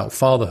questions about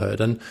fatherhood.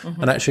 And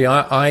actually,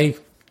 I'm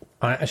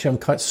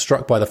quite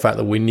struck by the fact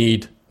that we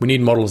need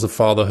models of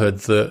fatherhood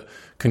that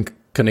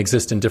can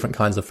exist in different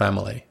kinds of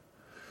family.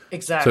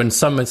 Exactly. So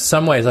in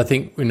some ways, I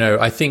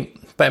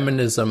think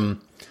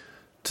feminism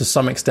to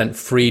some extent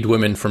freed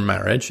women from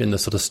marriage in the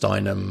sort of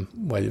Steinem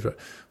way,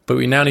 but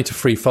we now need to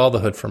free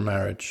fatherhood from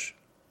marriage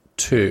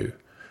too,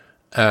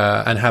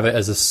 and have it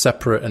as a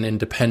separate and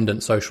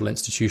independent social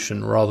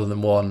institution rather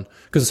than one.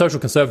 Because the social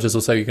conservatives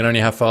will say you can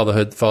only have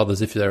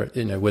fathers if they're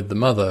with the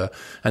mother,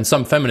 and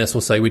some feminists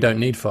will say we don't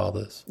need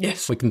fathers.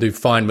 Yes, we can do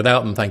fine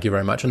without them. Thank you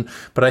very much.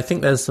 But I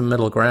think there's some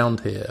middle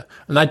ground here,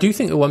 and I do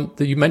think the one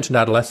that you mentioned,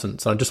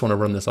 adolescence. I just want to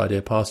run this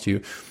idea past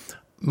you.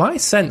 My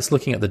sense,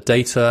 looking at the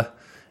data,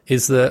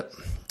 is that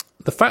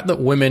the fact that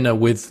women are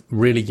with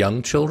really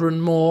young children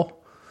more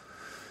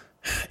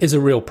is a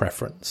real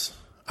preference.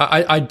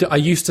 I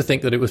used to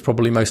think that it was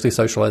probably mostly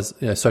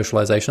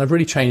socialization. I've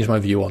really changed my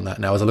view on that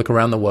now as I look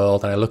around the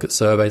world and I look at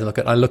surveys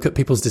and I look at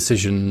people's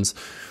decisions.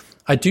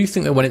 I do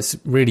think that when it's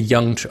really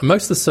young,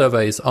 most of the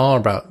surveys are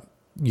about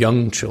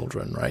young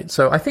children, right?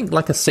 So I think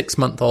like a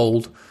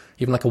 6-month-old,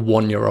 even like a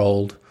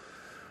 1-year-old,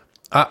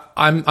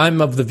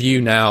 I'm of the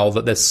view now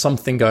that there's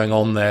something going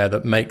on there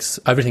that makes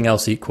everything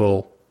else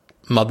equal,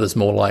 mothers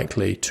more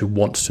likely to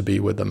want to be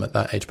with them at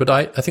that age. But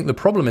I think the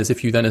problem is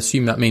if you then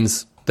assume that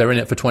means they're in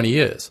it for 20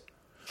 years,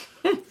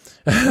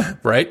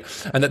 right?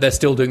 And that they're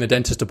still doing the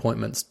dentist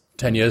appointments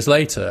 10 years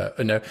later,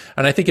 And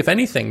I think if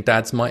anything,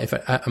 dads might,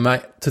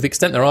 to the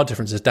extent there are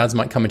differences, dads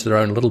might come into their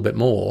own a little bit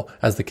more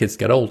as the kids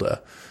get older.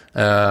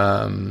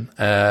 And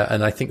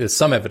I think there's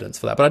some evidence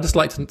for that. But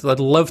I'd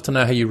love to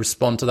know how you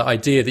respond to the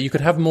idea that you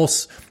could have more,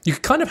 you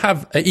could kind of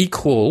have an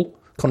equal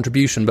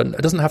contribution, but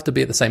it doesn't have to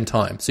be at the same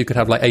time. So you could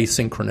have like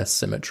asynchronous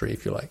symmetry,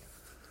 if you like.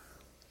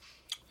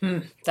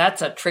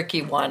 That's a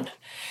tricky one.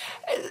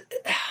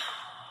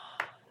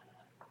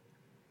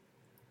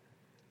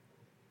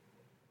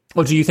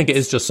 Or do you think it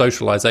is just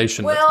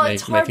socialization? Well,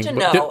 it's hard to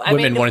know.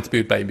 Women wanting to be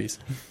with babies.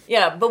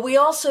 Yeah, but we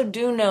also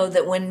do know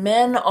that when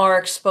men are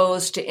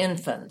exposed to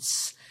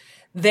infants,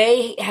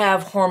 they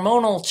have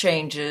hormonal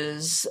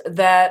changes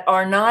that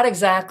are not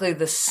exactly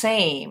the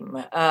same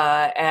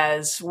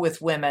as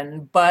with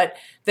women, but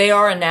they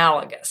are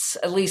analogous.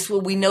 At least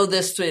we know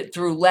this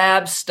through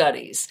lab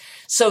studies.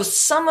 So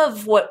some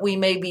of what we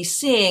may be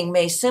seeing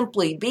may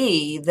simply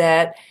be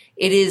that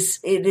it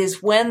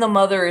is when the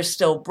mother is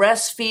still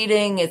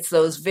breastfeeding. It's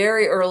those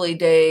very early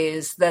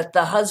days that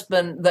the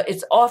husband,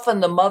 it's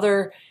often the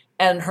mother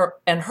and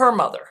her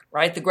mother,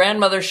 right? The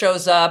grandmother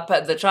shows up,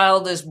 the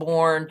child is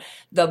born,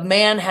 the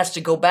man has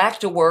to go back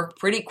to work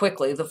pretty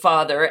quickly, the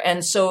father.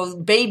 And so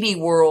baby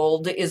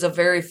world is a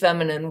very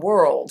feminine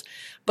world.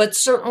 But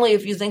certainly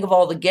if you think of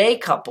all the gay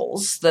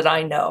couples that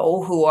I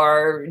know who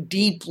are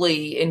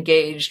deeply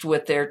engaged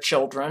with their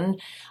children,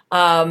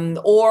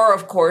 or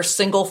of course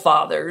single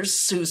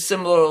fathers who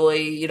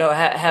similarly,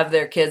 have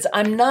their kids,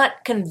 I'm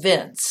not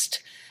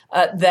convinced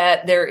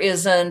that there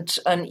isn't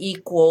an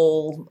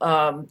equal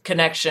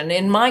connection.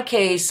 In my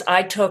case,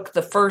 I took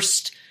the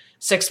first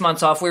 6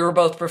 months off. We were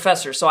both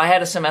professors, so I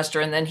had a semester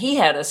and then he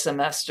had a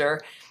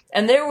semester,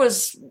 and there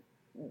was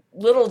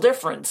little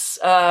difference.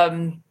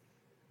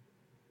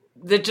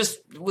 That just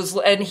was,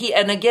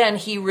 and again,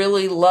 he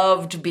really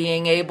loved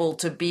being able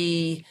to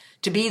be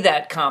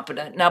that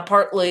competent. Now,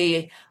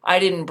 partly I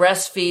didn't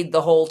breastfeed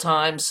the whole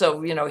time,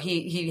 so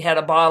he had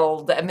a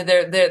bottle. I mean,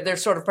 they're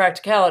sort of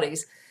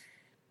practicalities.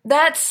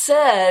 That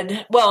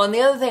said, well, and the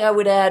other thing I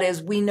would add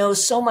is we know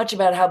so much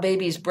about how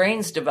babies'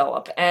 brains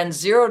develop, and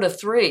 0 to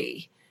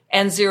 3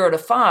 and 0 to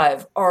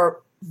 5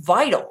 are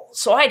vital.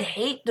 So I'd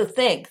hate to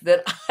think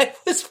that I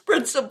was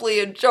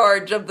principally in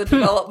charge of the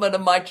development of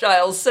my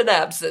child's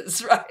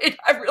synapses, right?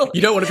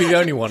 You don't want to be the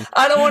only one.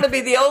 I don't want to be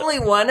the only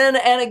one.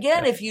 And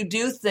again, if you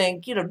do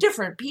think,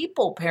 different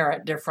people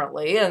parent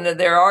differently, and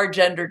there are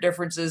gender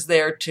differences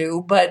there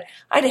too, but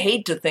I'd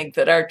hate to think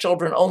that our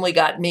children only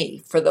got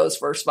me for those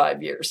first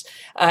 5 years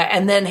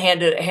and then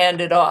hand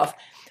it off.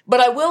 But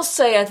I will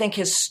say, I think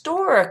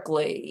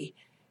historically,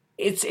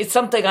 it's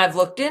something I've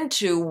looked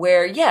into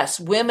where, yes,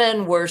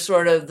 women were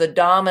sort of the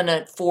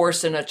dominant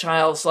force in a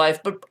child's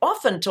life, but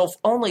often till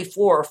only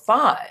 4 or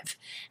 5.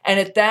 And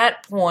at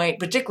that point,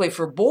 particularly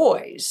for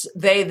boys,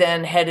 they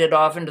then headed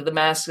off into the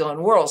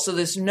masculine world. So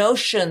this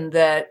notion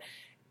that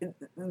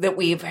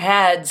we've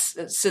had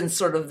since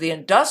sort of the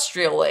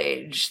industrial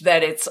age,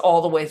 that it's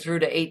all the way through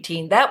to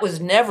 18, that was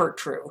never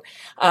true.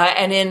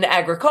 And in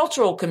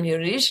agricultural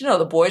communities,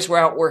 the boys were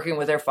out working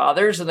with their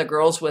fathers and the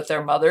girls with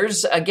their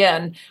mothers.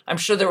 Again, I'm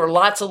sure there were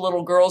lots of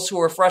little girls who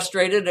were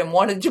frustrated and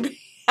wanted to be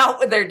out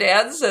with their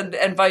dads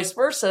and vice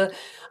versa.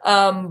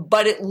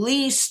 But at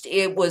least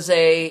it was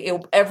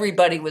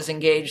everybody was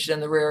engaged in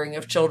the rearing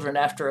of children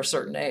after a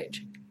certain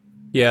age.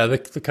 Yeah, the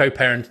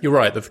co-parent. You're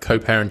right. The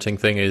co-parenting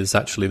thing is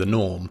actually the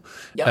norm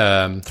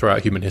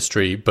throughout human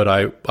history. But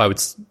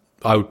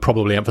I would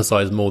probably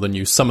emphasize more than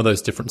you some of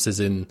those differences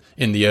in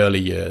the early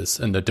years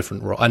and the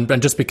different role.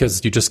 And just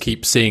because you just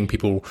keep seeing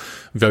people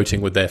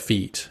voting with their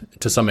feet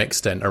to some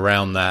extent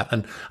around that,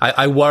 and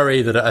I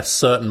worry that at a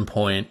certain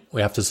point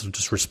we have to sort of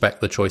just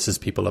respect the choices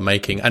people are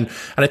making. And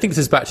I think this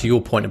is back to your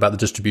point about the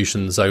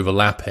distributions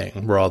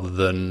overlapping rather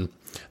than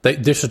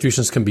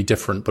distributions can be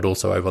different, but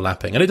also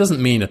overlapping. And it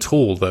doesn't mean at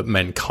all that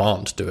men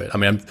can't do it. I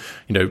mean,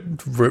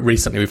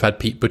 recently we've had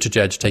Pete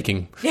Buttigieg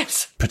taking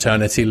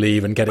paternity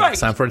leave and getting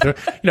Sanford.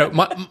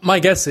 My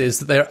guess is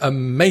that they're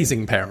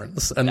amazing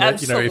parents, and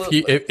that,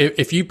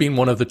 if you've been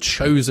one of the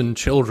chosen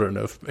children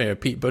of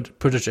Pete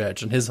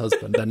Buttigieg and his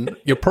husband, then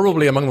you're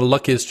probably among the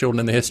luckiest children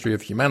in the history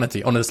of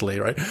humanity. Honestly,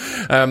 right?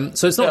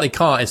 So it's not they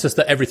can't. It's just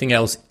that everything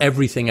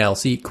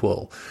else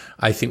equal,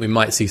 I think we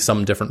might see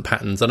some different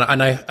patterns,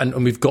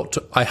 and we've got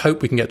to. I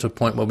hope we can get to a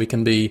point where we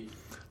can be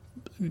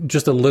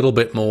just a little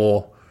bit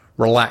more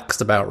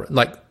relaxed about,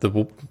 like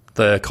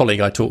the colleague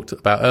I talked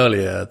about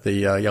earlier, the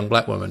young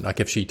black woman. Like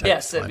if she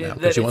takes time out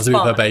because she wants to be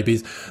with her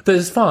babies, that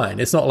is fine.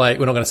 It's not like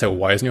we're not going to say, well,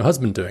 why isn't your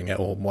husband doing it,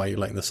 or why are you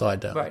laying the side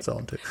down, and so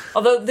on too.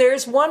 Although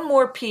there's one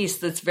more piece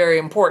that's very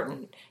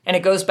important, and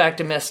it goes back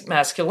to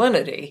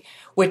masculinity,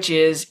 which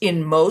is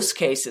in most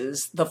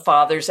cases the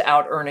father's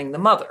out earning the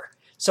mother.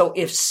 So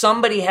if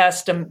somebody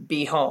has to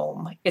be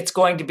home, it's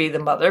going to be the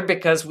mother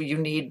because you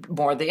need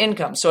more of the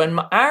income. So in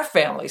our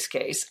family's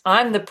case,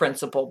 I'm the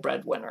principal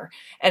breadwinner.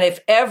 And if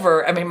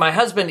ever, I mean, my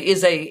husband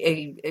is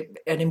an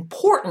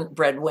important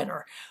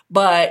breadwinner,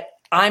 but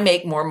I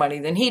make more money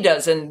than he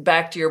does. And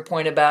back to your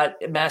point about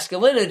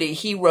masculinity,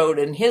 he wrote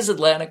in his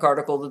Atlantic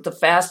article that the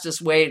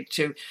fastest way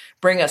to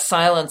bring a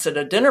silence at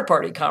a dinner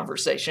party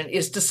conversation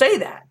is to say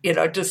that,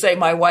 to say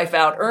my wife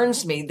out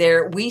earns me.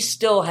 There, we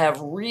still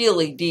have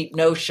really deep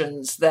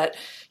notions that,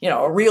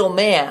 a real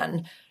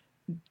man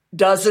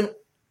doesn't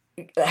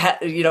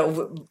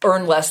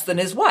earn less than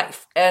his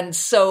wife. And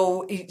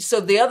so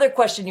the other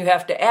question you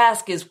have to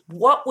ask is,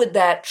 what would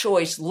that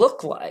choice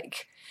look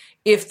like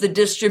if the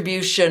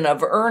distribution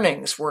of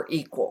earnings were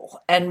equal?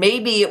 And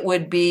maybe it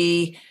would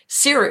be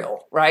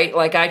serial, right?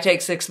 Like I take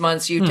 6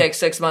 months, you take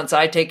 6 months,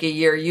 I take a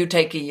year, you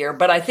take a year.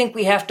 But I think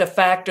we have to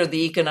factor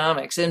the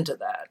economics into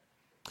that.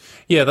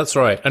 Yeah, that's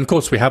right. And of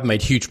course, we have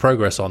made huge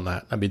progress on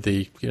that. I mean,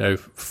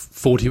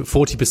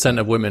 40%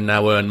 of women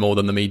now earn more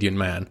than the median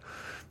man.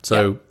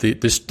 So the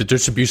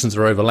distributions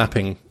are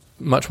overlapping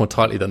much more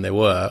tightly than they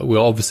were. We're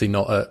obviously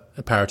not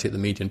at parity at the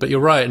median, but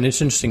you're right. And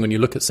it's interesting when you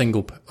look at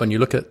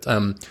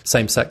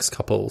same-sex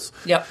couples.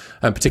 Yeah.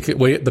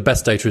 Particularly, the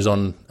best data is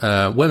on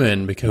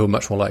women who are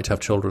much more likely to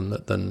have children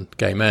than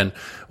gay men,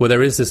 where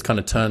there is this kind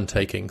of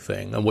turn-taking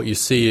thing. And what you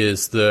see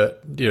is that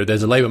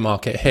there's a labour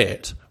market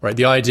hit, right?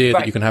 The idea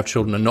that you can have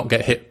children and not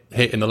get hit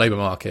in the labour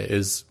market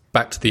is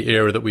back to the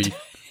era that we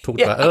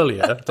talked about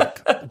earlier.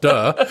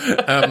 Duh.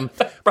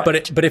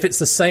 But if it's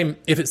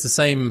the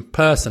same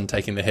person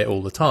taking the hit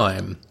all the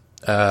time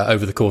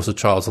over the course of a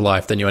child's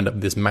life, then you end up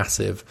with this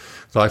massive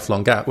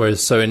lifelong gap.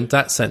 Whereas, so in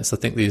that sense, I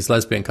think these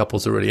lesbian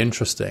couples are really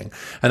interesting.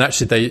 And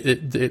actually,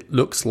 it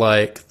looks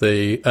like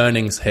the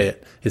earnings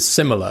hit is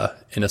similar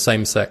in a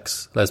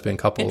same-sex lesbian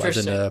couple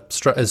as in a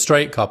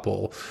straight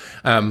couple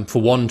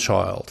for one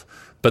child.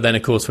 But then,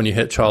 of course, when you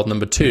hit child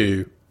number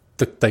 2,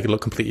 they can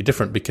look completely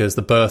different because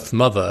the birth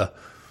mother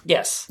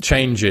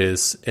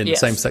changes in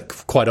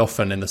same-sex quite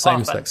often in the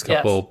same-sex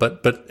couple,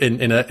 but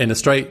in a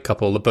straight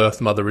couple, the birth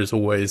mother is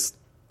always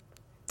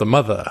the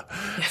mother,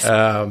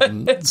 or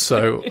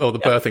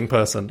the birthing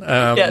person.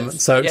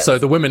 So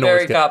the women very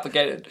always get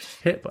complicated.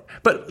 Hit.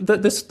 But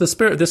the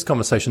spirit of this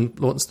conversation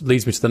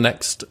leads me to the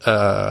next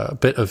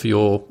bit of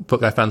your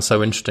book I found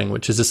so interesting,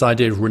 which is this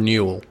idea of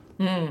renewal.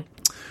 And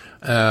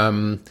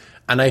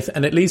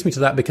it leads me to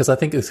that because I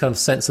think it's kind of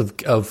sense of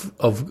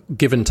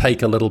give and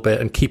take a little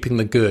bit and keeping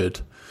the good,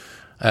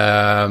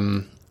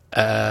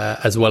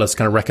 as well as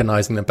kind of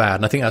recognizing the bad.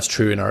 And I think that's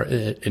true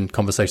in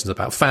conversations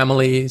about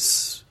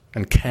families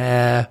and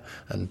care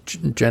and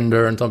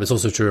gender and stuff. It's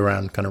also true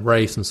around kind of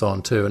race and so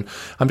on too. And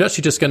I'm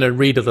actually just going to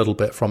read a little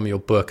bit from your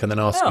book and then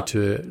ask you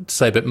to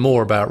say a bit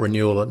more about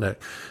renewal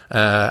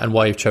and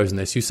why you've chosen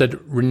this. You said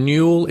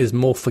renewal is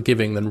more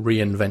forgiving than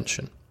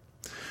reinvention.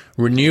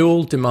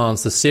 Renewal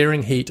demands the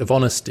searing heat of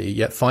honesty,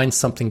 yet finds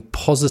something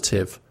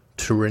positive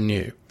to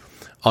renew.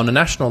 On a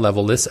national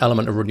level, this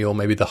element of renewal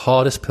may be the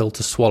hardest pill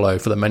to swallow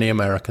for the many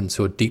Americans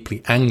who are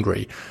deeply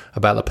angry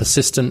about the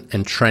persistent,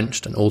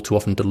 entrenched, and all too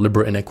often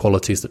deliberate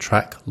inequalities that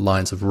track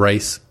lines of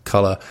race,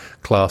 colour,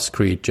 class,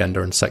 creed,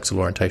 gender, and sexual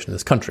orientation in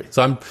this country.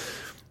 So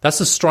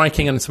that's a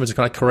striking and sometimes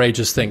kind of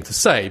courageous thing to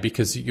say,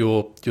 because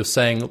you're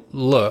saying,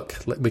 look,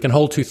 we can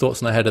hold two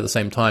thoughts in our head at the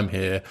same time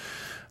here.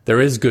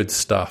 There is good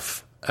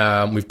stuff.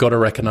 We've got to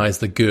recognize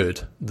the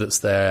good that's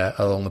there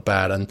along the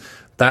bad. And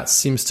that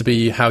seems to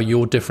be how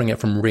you're differing it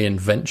from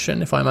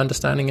reinvention, if I'm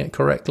understanding it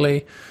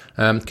correctly.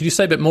 Could you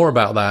say a bit more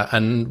about that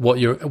and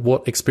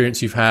what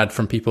experience you've had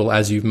from people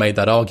as you've made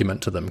that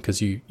argument to them?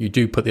 Because you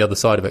do put the other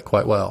side of it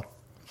quite well.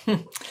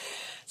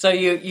 So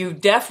you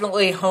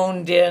definitely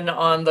honed in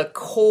on the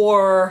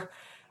core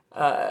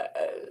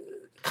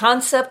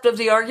concept of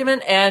the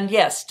argument, and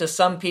yes, to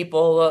some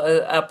people,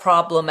 a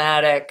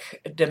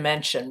problematic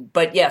dimension.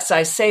 But yes,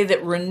 I say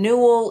that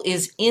renewal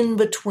is in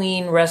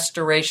between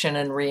restoration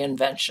and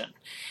reinvention,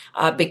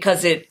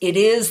 because it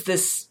is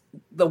this,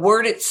 the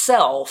word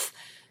itself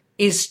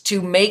is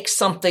to make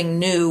something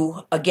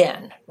new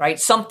again, right?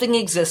 Something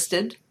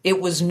existed, it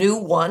was new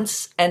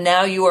once, and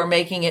now you are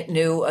making it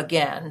new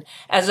again,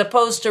 as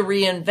opposed to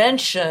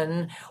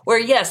reinvention, where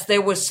yes,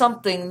 there was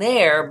something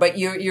there, but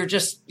you're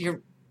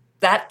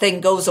that thing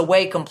goes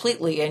away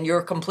completely and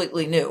you're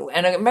completely new.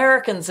 And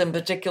Americans in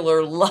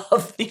particular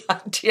love the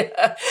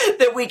idea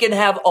that we can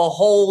have a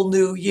whole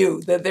new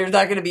you, that there's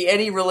not going to be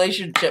any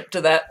relationship to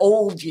that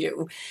old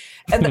you.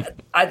 And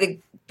I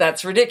think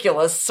that's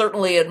ridiculous.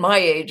 Certainly at my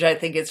age, I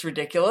think it's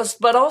ridiculous.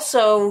 But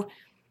also,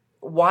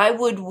 why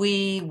would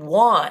we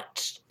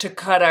want to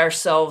cut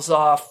ourselves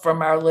off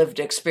from our lived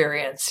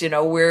experience?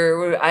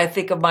 I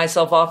think of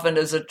myself often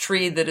as a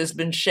tree that has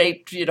been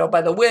shaped,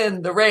 by the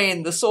wind, the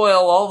rain, the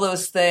soil, all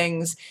those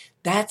things.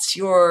 That's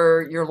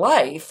your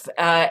life.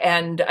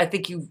 And I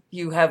think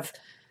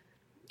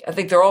I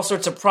think there are all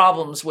sorts of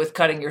problems with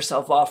cutting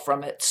yourself off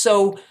from it.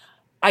 So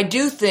I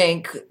do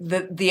think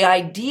that the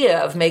idea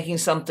of making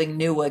something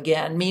new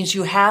again means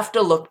you have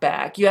to look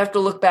back. You have to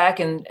look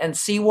back and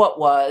see what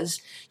was.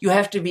 You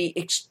have to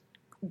be,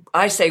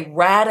 I say,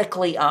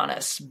 radically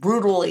honest,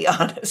 brutally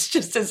honest,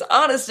 just as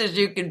honest as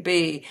you can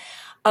be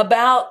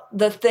about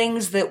the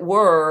things that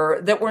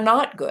were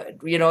not good.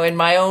 In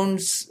my own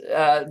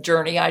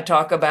journey, I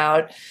talk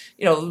about,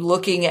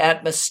 looking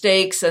at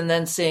mistakes and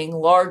then seeing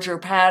larger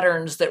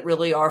patterns that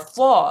really are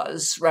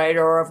flaws, right?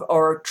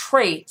 Or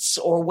traits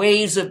or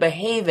ways of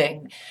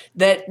behaving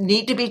that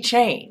need to be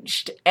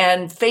changed,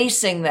 and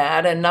facing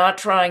that and not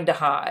trying to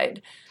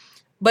hide.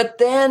 But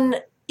then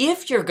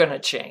if you're going to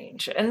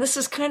change, and this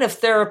is kind of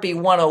therapy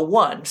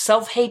 101,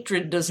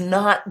 self-hatred does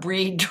not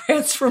breed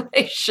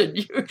transformation.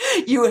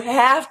 You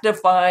have to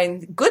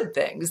find good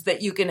things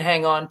that you can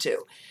hang on to.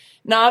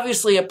 Now,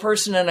 obviously, a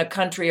person and a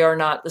country are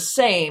not the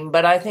same,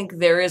 but I think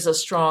there is a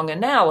strong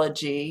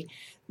analogy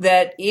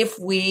that if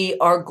we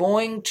are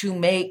going to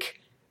make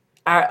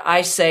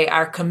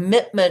our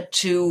commitment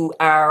to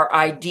our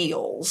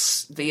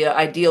ideals, the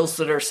ideals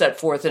that are set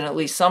forth in at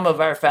least some of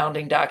our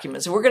founding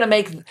documents, we're going to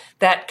make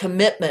that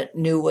commitment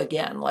new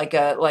again, like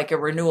a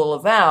renewal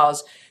of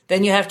vows,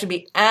 then you have to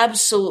be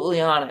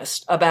absolutely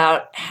honest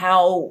about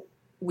how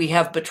we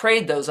have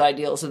betrayed those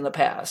ideals in the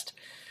past.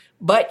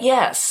 But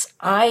yes,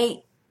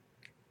 I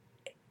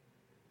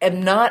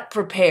am not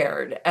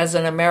prepared as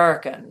an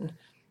American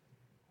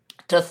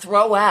to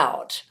throw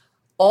out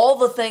all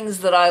the things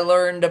that I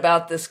learned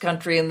about this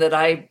country and that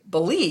I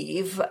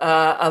believe,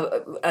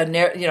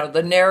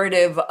 the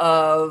narrative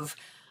of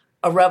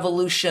a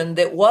revolution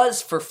that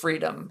was for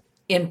freedom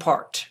in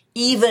part,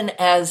 even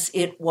as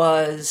it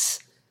was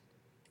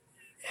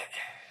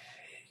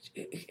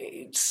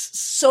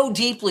so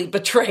deeply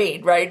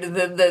betrayed, right?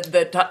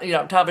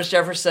 That Thomas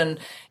Jefferson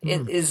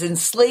is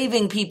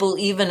enslaving people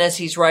even as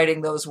he's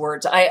writing those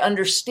words. I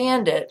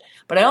understand it,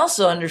 but I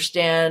also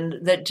understand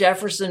that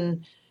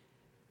Jefferson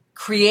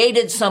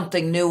created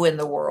something new in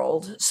the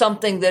world,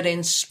 something that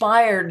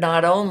inspired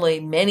not only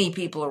many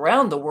people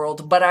around the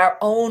world, but our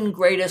own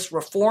greatest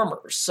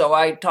reformers. So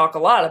I talk a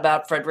lot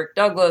about Frederick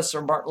Douglass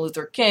or Martin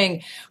Luther King,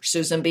 or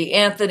Susan B.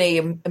 Anthony,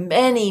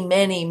 many,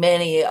 many,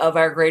 many of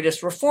our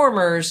greatest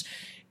reformers,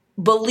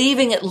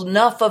 believing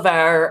enough of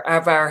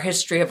our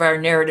history, of our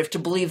narrative, to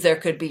believe there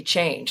could be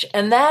change.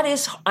 And that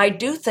is, I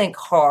do think,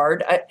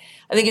 hard. I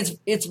think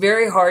it's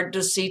very hard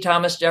to see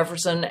Thomas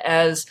Jefferson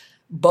as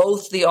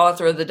both the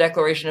author of the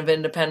Declaration of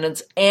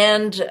Independence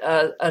and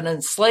an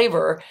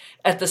enslaver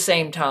at the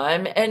same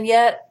time. And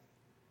yet,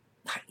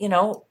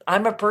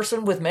 I'm a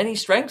person with many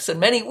strengths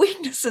and many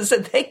weaknesses,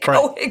 and they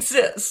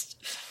coexist.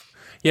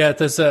 Yeah,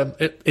 there's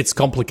it's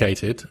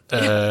complicated,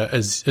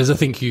 as I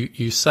think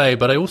you say,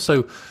 but I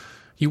also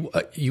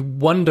you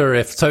wonder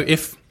if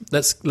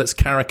let's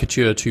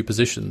caricature two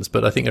positions,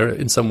 but I think they're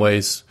in some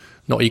ways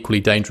not equally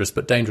dangerous,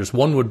 but dangerous.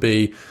 One would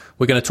be,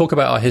 we're going to talk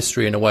about our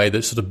history in a way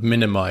that sort of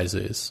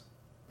minimizes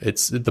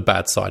it's the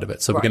bad side of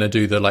it. So we're going to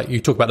do you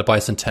talk about the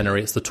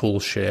bicentenary, it's the tall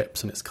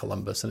ships and it's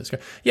Columbus and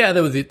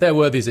there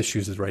were these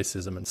issues with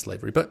racism and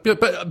slavery,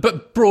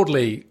 but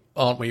broadly,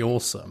 aren't we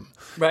awesome?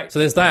 Right. So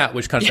there's that,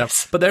 which kind of,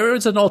 yes. But there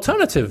is an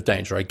alternative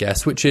danger, I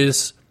guess, which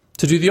is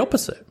to do the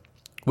opposite,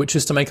 which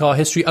is to make our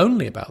history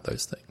only about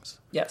those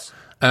things. Yes.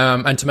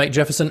 And to make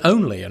Jefferson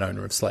only an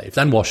owner of slaves,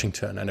 and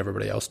Washington and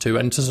everybody else too,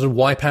 and to sort of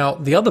wipe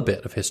out the other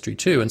bit of history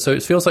too. And so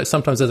it feels like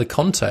sometimes there's a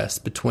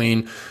contest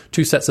between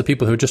two sets of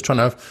people who are just trying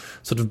to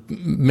sort of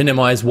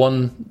minimize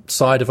one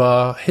side of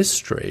our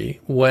history,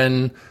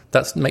 when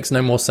that makes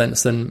no more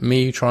sense than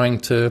me trying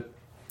to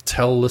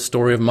tell the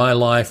story of my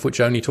life, which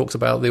only talks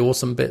about the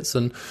awesome bits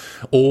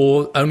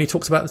or only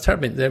talks about the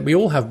terrible bits. We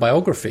all have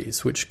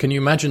biographies, which, can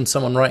you imagine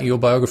someone writing your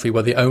biography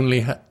where they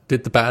only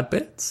did the bad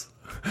bits?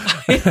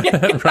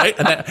 Right?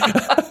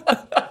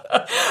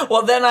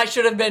 Well, then I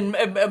should have been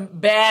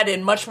bad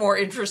in much more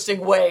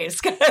interesting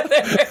ways.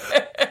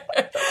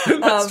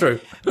 That's true.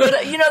 But,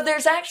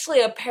 there's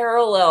actually a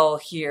parallel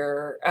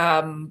here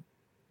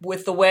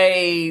with the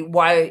way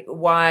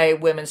why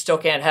women still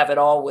can't have it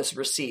all was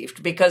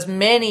received, because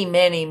many,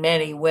 many,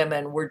 many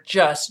women were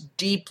just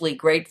deeply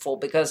grateful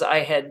because I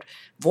had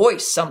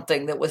voiced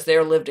something that was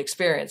their lived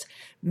experience.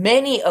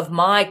 Many of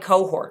my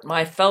cohort,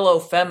 my fellow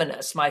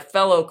feminists, my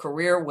fellow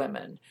career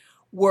women,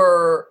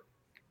 were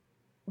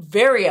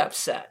very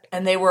upset,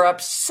 and they were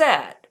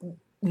upset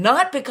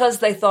not because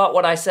they thought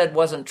what I said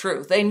wasn't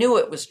true. They knew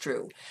it was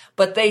true.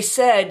 But they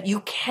said, you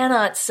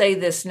cannot say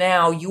this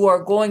now. You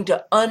are going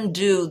to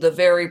undo the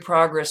very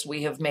progress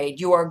we have made.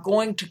 You are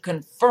going to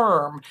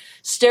confirm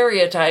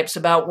stereotypes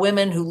about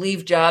women who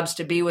leave jobs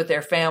to be with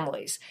their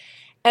families.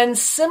 And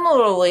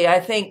similarly, I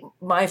think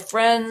my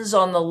friends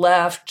on the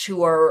left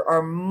who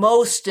are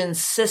most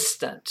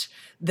insistent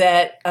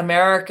that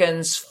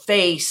Americans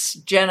face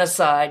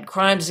genocide,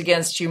 crimes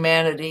against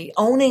humanity,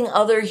 owning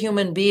other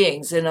human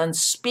beings in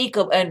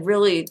unspeakable and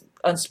really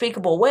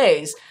unspeakable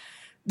ways,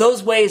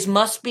 those ways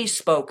must be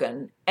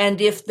spoken.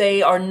 And if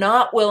they are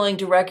not willing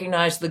to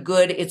recognize the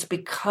good, it's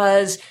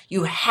because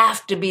you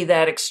have to be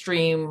that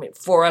extreme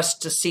for us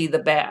to see the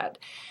bad.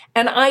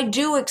 And I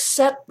do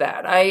accept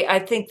that. I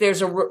think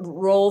there's a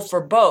role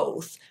for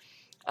both.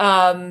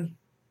 But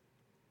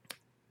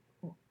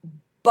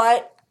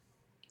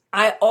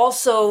I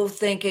also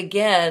think,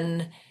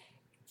 again,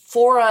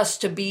 for us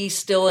to be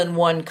still in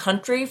one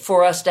country,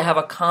 for us to have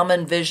a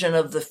common vision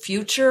of the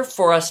future,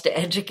 for us to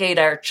educate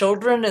our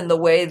children in the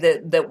way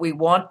that we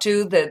want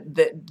to,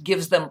 that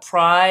gives them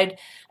pride,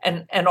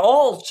 and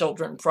all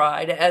children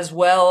pride, as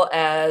well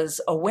as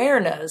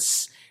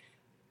awareness,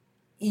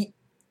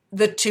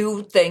 the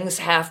two things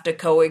have to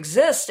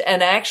coexist.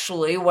 And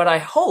actually, what I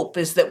hope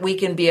is that we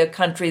can be a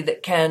country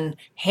that can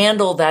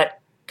handle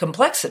that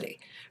complexity.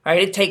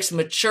 Right? It takes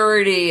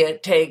maturity,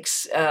 it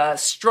takes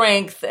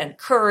strength and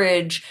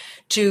courage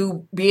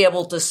to be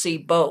able to see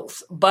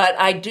both. But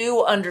I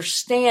do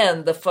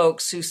understand the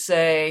folks who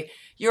say,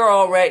 you're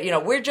already,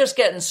 we're just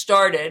getting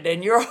started,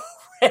 and you're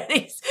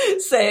already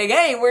saying,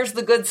 hey, where's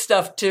the good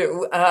stuff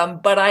too?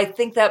 But I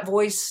think that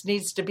voice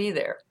needs to be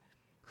there.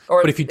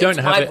 But if you don't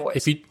have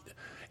it,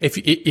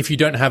 if you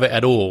don't have it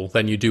at all,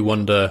 then you do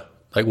wonder,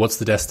 like, what's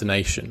the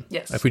destination?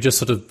 Yes. If we just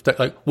sort of,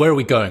 like, where are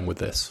we going with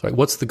this? Like,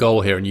 what's the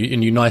goal here? And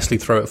you nicely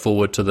throw it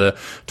forward to the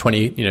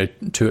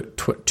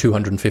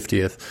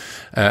 250th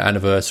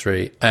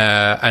anniversary.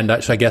 And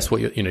actually, I guess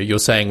what you're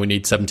saying, we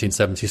need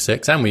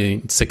 1776 and we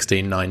need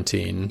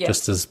 1619, yes,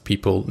 just as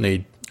people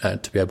need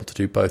to be able to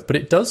do both. But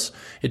it does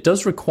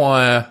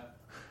require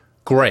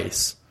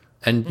grace.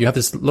 And you have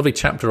this lovely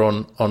chapter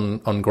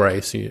on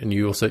grace, and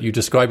you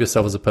describe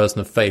yourself as a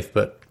person of faith,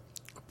 but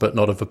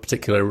not of a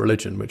particular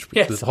religion, which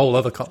yes, there's a whole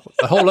other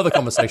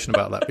conversation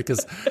about that,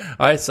 because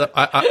I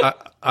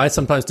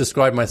sometimes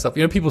describe myself.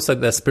 People say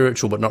they're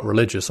spiritual but not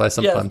religious. I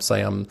sometimes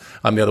say I'm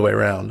the other way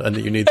around, and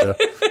that you need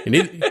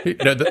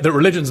the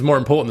religion's more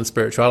important than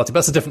spirituality.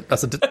 But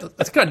that's a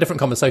kind of different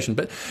conversation.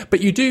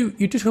 But you do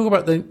talk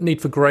about the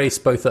need for grace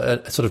both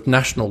at a sort of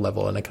national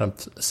level and a kind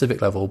of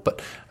civic level.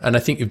 And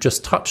I think you've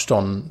just touched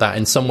on that.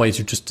 In some ways,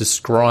 you've just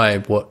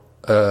described what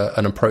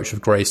an approach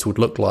of grace would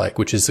look like,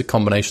 which is a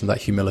combination of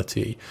that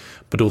humility,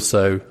 but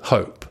also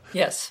hope.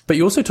 Yes. But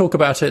you also talk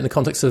about it in the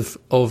context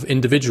of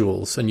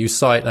individuals, and you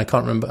cite, and I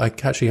can't remember, I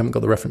actually haven't got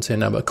the reference here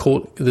now, but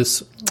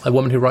there's a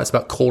woman who writes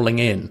about calling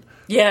in,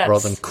 yes,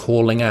 rather than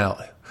calling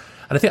out.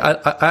 And I think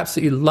I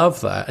absolutely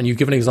love that. And you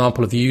give an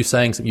example of you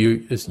saying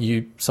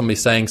somebody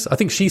saying, I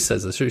think she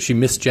says this, she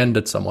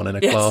misgendered someone in a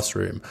yes,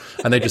 classroom,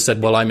 and they just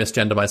said, well, I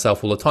misgender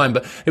myself all the time.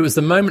 But it was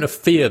the moment of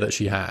fear that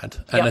she had.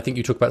 And yep, I think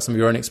you talk about some of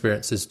your own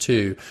experiences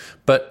too.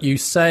 But you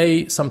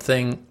say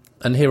something,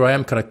 and here I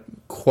am kind of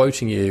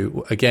quoting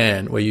you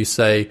again, where you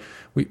say,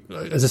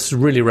 this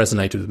really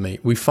resonated with me.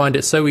 We find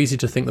it so easy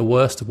to think the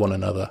worst of one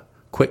another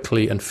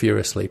quickly and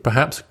furiously.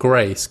 Perhaps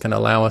grace can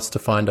allow us to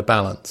find a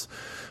balance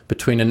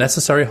between a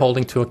necessary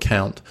holding to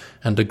account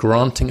and a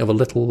granting of a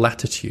little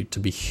latitude to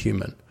be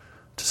human,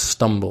 to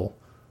stumble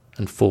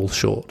and fall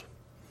short.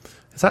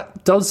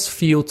 That does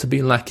feel to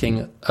be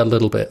lacking a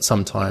little bit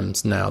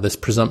sometimes now, this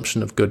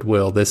presumption of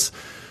goodwill, this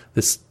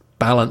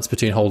balance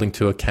between holding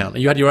to account.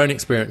 And you had your own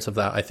experience of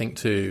that, I think,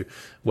 too,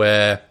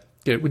 where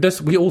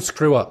we all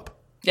screw up.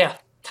 Yeah.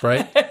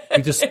 Right?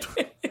 We just...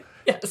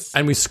 Yes.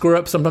 And we screw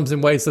up sometimes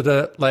in ways that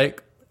are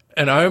like...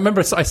 And I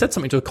remember I said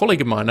something to a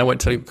colleague of mine. I won't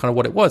tell you kind of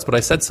what it was, but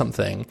I said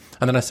something,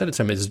 and then I said it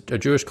to him as a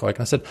Jewish colleague,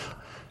 and I said,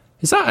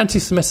 is that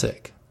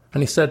anti-Semitic?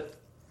 And he said,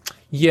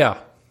 yeah,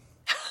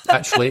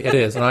 actually it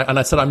is. And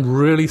I said, I'm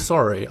really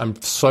sorry.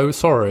 I'm so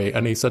sorry.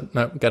 And he said,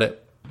 no, get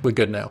it. We're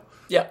good now.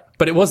 Yeah.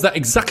 But it was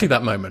exactly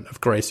that moment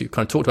of grace you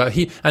kind of talked about.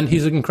 He's an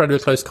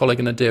incredibly close colleague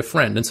and a dear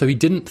friend. And so he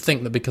didn't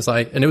think that because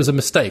and it was a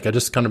mistake. I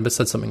just kind of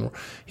said something.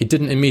 He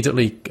didn't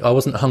immediately, I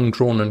wasn't hung,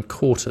 drawn and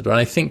quartered. And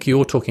I think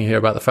you're talking here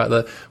about the fact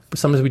that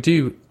sometimes we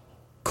do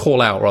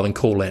call out rather than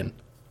call in.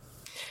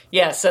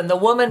 Yes, and the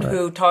woman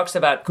who talks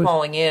about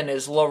calling in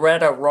is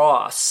Loretta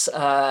Ross, who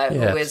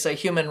is a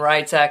human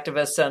rights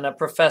activist and a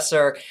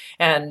professor,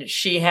 and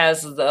she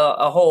has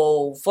a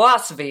whole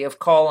philosophy of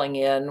calling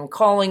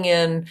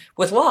in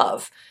with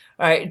love.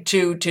 right,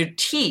 to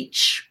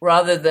teach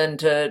rather than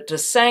to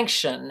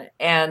sanction.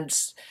 And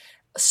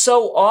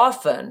so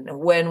often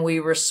when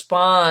we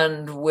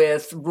respond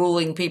with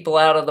ruling people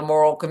out of the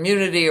moral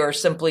community or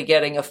simply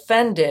getting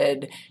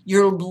offended,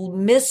 you're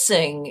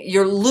losing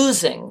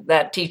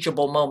that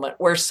teachable moment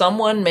where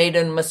someone made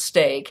a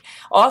mistake.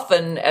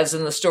 Often, as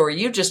in the story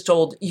you just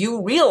told,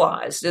 you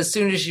realized as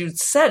soon as you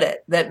said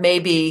it that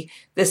maybe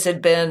this had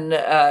been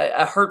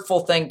a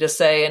hurtful thing to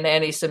say, an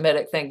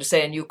anti-Semitic thing to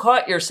say, and you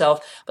caught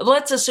yourself. But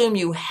let's assume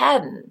you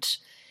hadn't.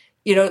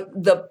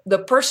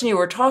 The person you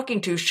were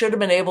talking to should have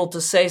been able to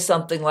say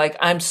something like,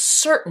 I'm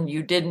certain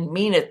you didn't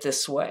mean it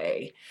this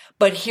way,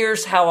 but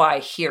here's how I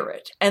hear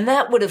it. And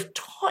that would have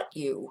taught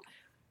you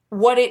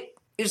what it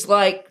is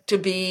like to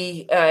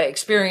be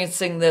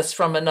experiencing this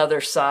from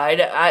another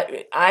side.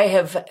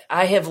 I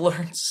have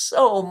learned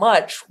so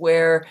much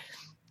where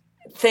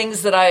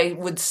things that I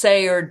would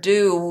say or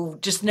do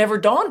just never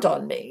dawned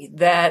on me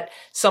that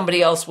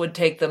somebody else would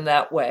take them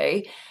that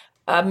way.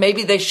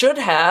 Maybe they should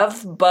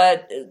have,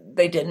 but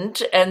they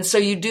didn't. And so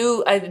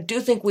I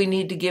do think we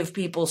need to give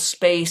people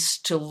space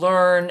to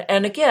learn.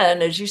 And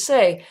again, as you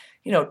say,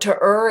 to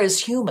err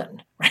is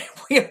human,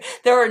 right?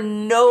 There are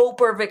no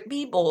perfect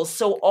people.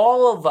 So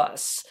all of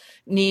us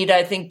need,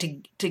 I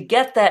think, to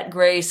get that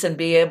grace and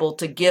be able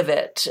to give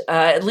it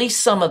at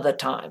least some of the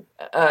time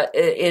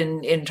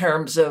in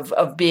terms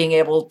of being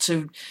able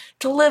to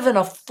live in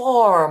a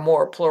far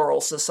more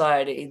plural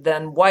society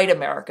than white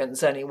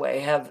Americans anyway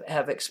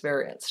have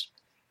experienced.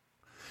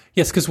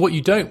 Yes, because what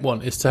you don't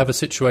want is to have a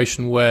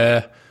situation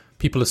where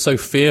people are so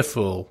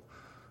fearful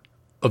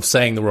of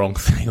saying the wrong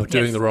thing or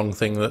doing the wrong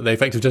thing that they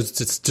effectively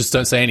just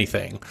don't say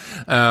anything.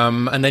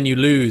 And then you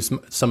lose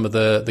some of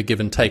the give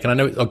and take. And I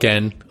know,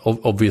 again,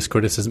 obvious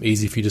criticism,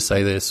 easy for you to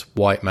say this,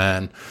 white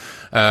man,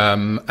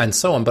 and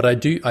so on. But I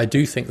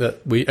do think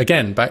that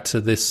again, back to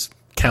this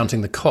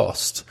counting the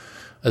cost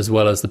as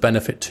well as the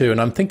benefit too.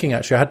 And I'm thinking,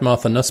 actually, I had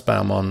Martha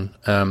Nussbaum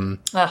on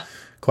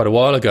quite a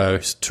while ago.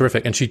 It's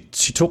terrific. And she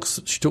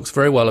talks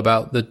very well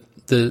about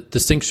the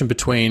distinction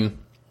between,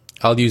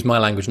 I'll use my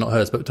language, not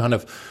hers, but kind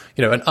of,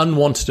 an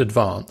unwanted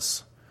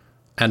advance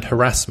and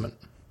harassment.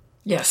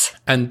 Yes.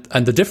 And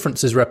the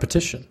difference is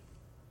repetition.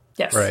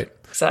 Yes. Right.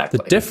 Exactly.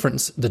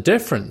 The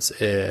difference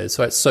is,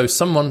 so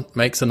someone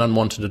makes an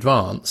unwanted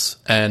advance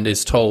and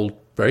is told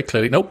very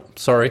clearly, nope,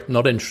 sorry,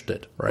 not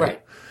interested.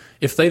 Right.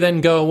 If they then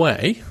go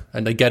away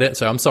and they get it,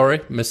 so I'm sorry,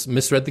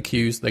 misread the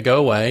cues, they go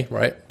away,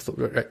 right?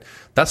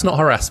 That's not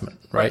harassment,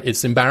 right?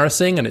 It's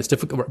embarrassing and it's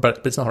difficult, but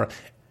it's not harassment.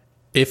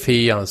 If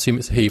he, I assume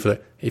it's he,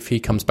 if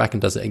he comes back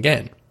and does it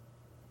again,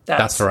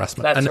 that's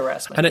harassment. That's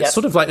harassment. And it's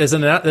sort of like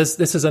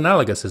this is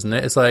analogous, isn't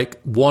it? It's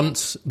like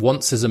once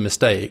is a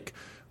mistake,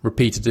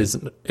 repeated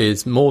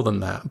is more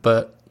than that.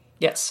 But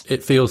yes,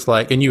 it feels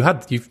like, and you've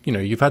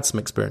had some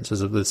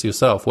experiences of this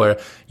yourself where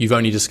you've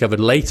only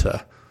discovered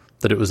later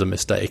that it was a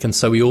mistake, and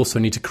so we also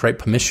need to create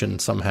permission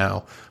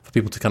somehow for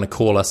people to kind of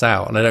call us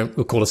out,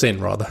 or call us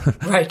in rather,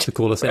 right? To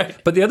call us in.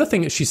 But the other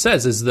thing that she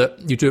says is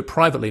that you do it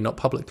privately, not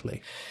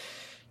publicly.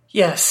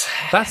 Yes.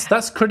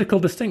 That's critical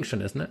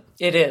distinction, isn't it?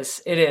 It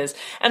is.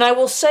 And I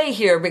will say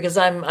here, because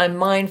I'm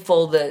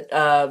mindful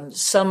that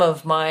some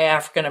of my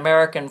African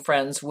American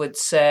friends would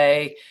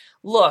say,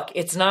 look,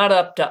 it's not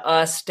up to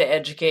us to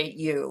educate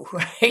you,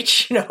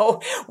 right?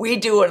 We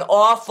do an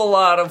awful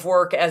lot of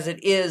work as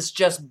it is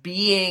just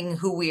being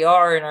who we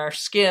are in our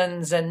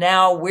skins. And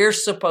now we're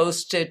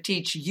supposed to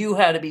teach you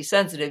how to be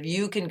sensitive.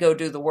 You can go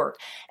do the work.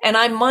 And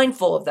I'm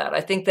mindful of that.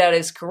 I think that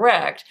is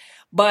correct.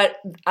 But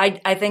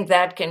I think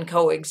that can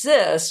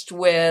coexist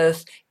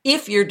with,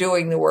 if you're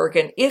doing the work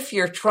and if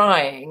you're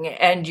trying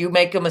and you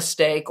make a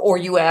mistake or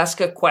you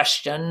ask a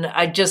question,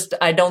 I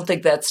don't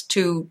think that's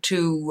too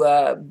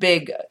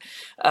big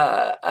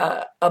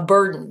a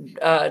burden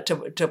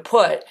to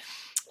put.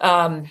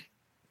 Now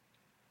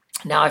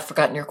I've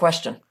forgotten your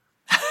question.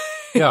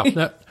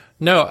 Yeah,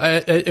 no.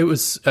 It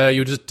was you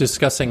were just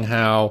discussing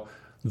how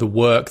the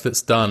work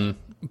that's done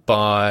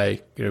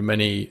by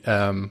many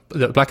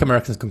Black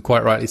Americans can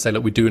quite rightly say,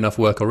 look, we do enough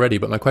work already.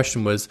 But my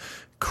question was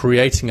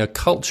creating a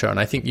culture, and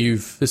I think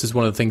this is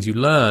one of the things you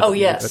learn. Oh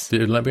yes.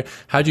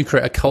 How do you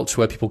create a culture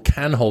where people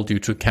can hold you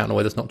to account in a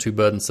way that's not too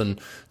burdensome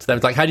to them?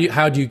 It's like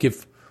how do you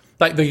give,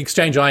 like the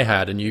exchange I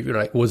had and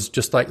you was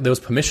just like there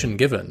was permission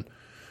given.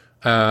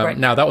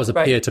 Now that was a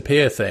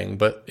peer-to-peer thing,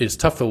 but it's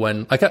tougher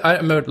when, like, I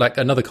remember, like,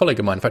 another colleague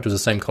of mine, in fact, it was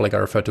the same colleague I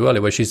referred to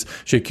earlier, where she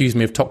accused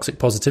me of toxic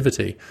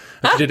positivity.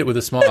 And she did it with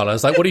a smile. I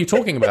was like, what are you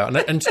talking about?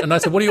 And I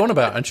said, what are you on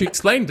about? And she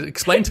explained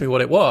to me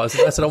what it was.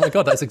 And I said, oh my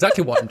God, that's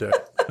exactly what I'm doing.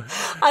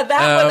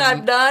 That one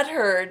I've not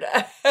heard.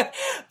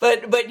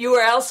 But you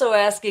were also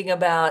asking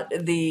about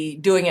the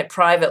doing it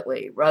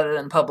privately rather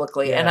than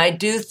publicly. Yeah. And I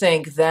do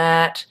think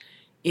that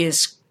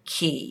is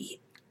key,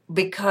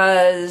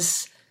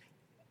 because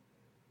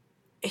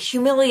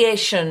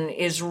humiliation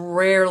is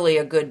rarely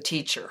a good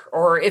teacher,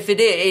 or if it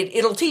is,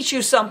 it'll teach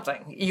you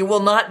something. You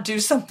will not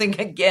do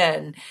something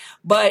again,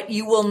 but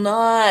you will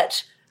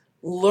not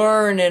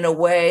learn in a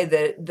way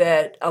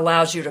that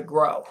allows you to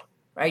grow.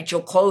 right?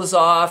 You'll close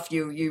off,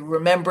 you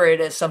remember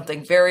it as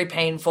something very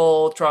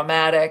painful,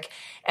 traumatic,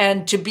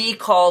 and to be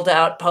called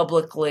out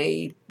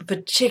publicly,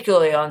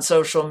 particularly on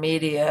social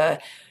media,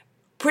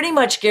 pretty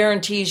much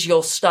guarantees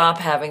you'll stop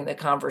having the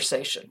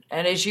conversation.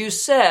 And as you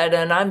said,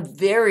 and I'm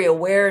very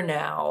aware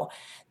now,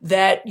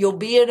 that you'll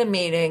be at a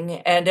meeting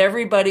and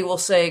everybody will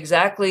say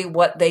exactly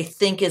what they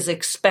think is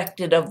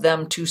expected of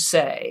them to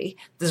say.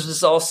 This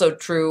is also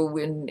true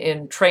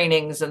in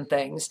trainings and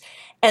things.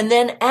 And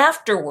then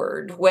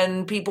afterward,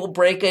 when people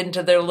break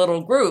into their little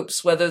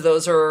groups, whether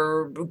those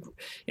are,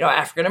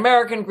 African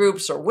American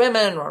groups or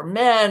women or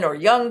men or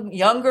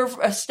younger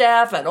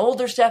staff and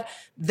older staff,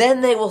 then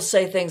they will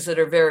say things that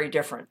are very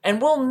different.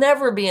 And we'll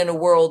never be in a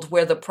world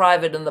where the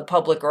private and the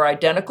public are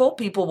identical.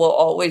 People will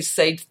always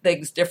say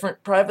things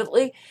different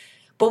privately.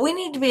 But we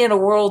need to be in a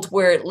world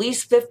where at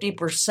least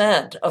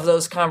 50% of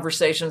those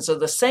conversations are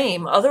the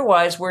same.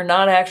 Otherwise, we're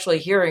not actually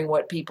hearing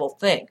what people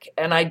think.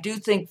 And I do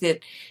think that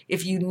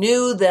if you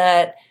knew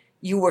that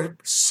you were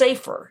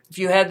safer, if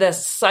you had that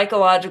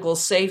psychological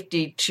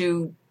safety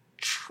to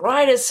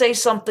try to say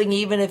something,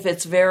 even if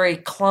it's very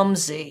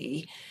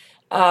clumsy,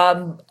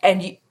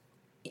 and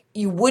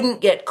you wouldn't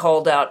get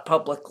called out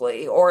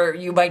publicly, or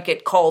you might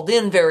get called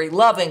in very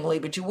lovingly,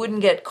 but you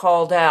wouldn't get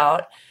called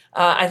out.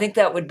 I think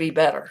that would be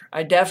better.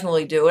 I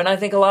definitely do. And I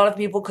think a lot of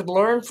people could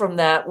learn from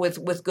that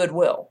with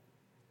goodwill.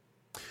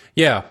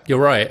 Yeah, you're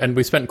right. And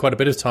we spent quite a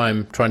bit of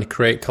time trying to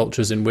create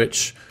cultures in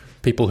which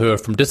people who are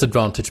from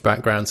disadvantaged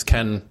backgrounds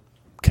can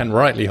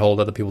rightly hold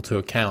other people to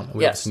account.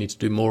 We obviously need to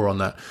do more on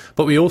that.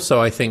 But we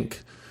also, I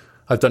think,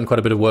 I've done quite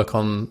a bit of work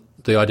on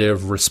the idea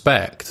of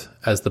respect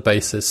as the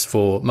basis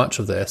for much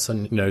of this,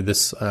 and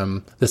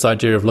this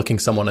idea of looking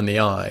someone in the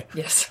eye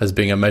as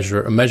being a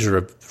measure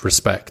of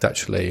respect,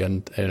 actually.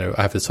 And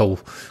I have this whole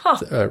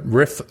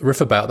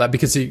riff about that,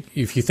 because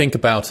if you think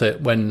about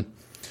it, when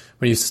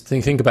you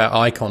think about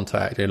eye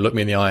contact, look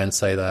me in the eye and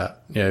say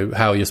that,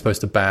 how you're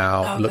supposed to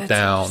bow, look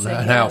down,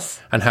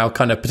 and how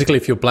kind of,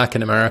 particularly if you're black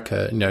in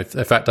America,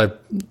 in fact, I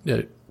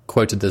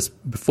quoted this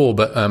before,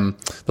 but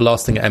the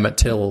last thing Emmett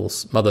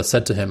Till's mother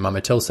said to him,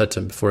 Emmett Till said to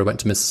him before he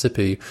went to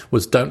Mississippi,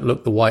 was, "Don't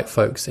look the white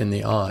folks in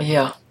the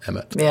eye,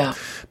 Emmett." Yeah.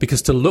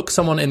 Because to look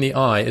someone in the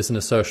eye is an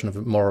assertion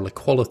of moral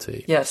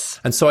equality.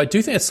 Yes. And so I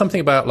do think it's something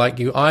about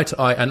you eye to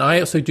eye, and I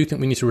also do think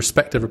we need to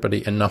respect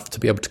everybody enough to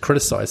be able to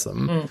criticize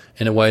them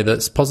in a way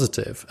that's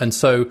positive. And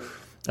so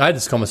I had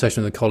this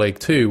conversation with a colleague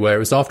too, where it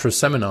was after a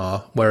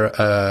seminar where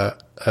a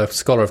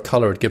scholar of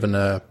color had given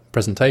a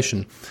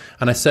presentation,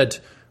 and I said,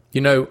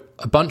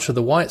 a bunch of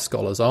the white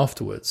scholars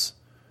afterwards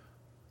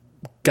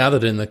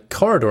gathered in the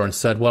corridor and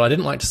said, well, I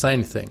didn't like to say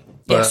anything,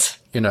 but,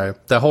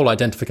 their whole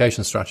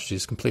identification strategy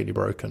is completely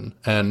broken.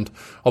 And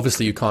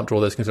obviously you can't draw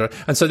those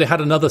conclusions. And so they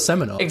had another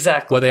seminar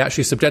where they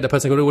actually subjected a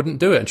person who wouldn't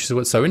do it. And she said,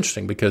 well, it's so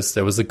interesting, because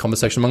there was a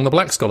conversation among the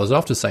black scholars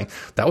after saying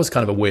that was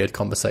kind of a weird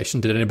conversation.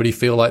 Did anybody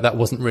feel like that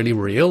wasn't really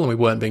real and we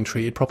weren't being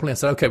treated properly? I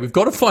said, okay, we've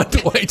got to find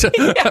a way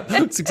to,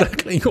 that's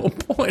exactly your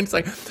point.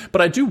 It's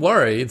but I do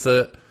worry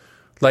that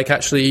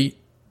actually,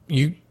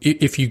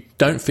 if you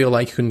don't feel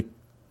like you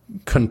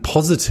can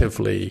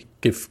positively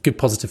give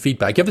positive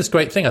feedback, you have this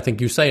great thing. I think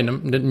you say in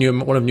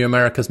one of New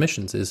America's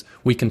missions is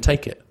we can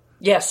take it.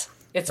 Yes,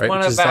 it's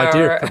one of our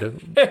idea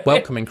of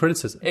welcoming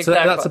criticism.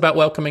 Exactly. So that's about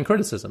welcoming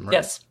criticism,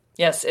 right?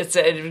 Yes, it's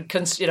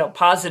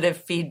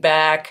positive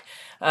feedback,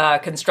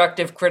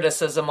 constructive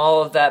criticism,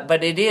 all of that.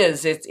 But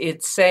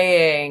it's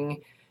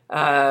saying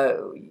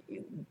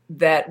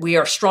that we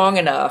are strong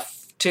enough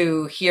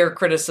to hear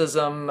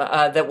criticism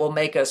that will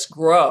make us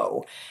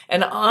grow.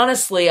 And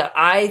honestly,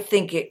 I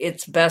think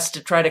it's best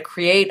to try to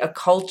create a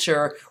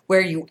culture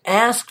where you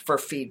ask for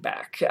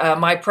feedback.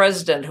 My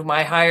president, whom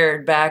I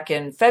hired back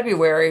in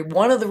February,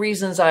 one of the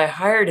reasons I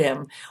hired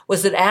him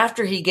was that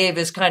after he gave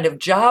his kind of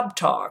job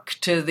talk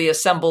to the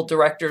assembled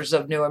directors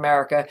of New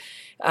America,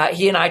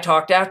 he and I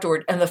talked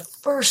afterward, and the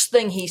first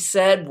thing he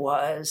said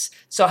was,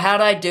 "So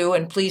how'd I do?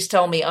 And please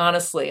tell me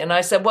honestly." And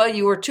I said, "Well,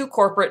 you were too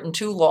corporate and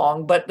too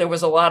long, but there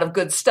was a lot of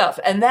good stuff."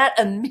 And that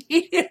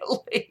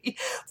immediately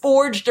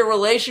forged a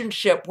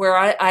relationship where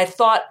I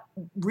thought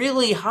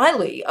really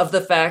highly of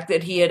the fact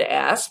that he had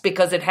asked,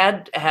 because it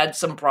had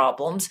some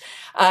problems.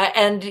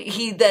 And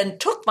he then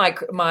took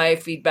my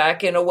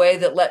feedback in a way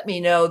that let me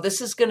know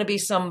this is going to be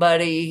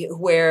somebody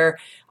where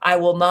I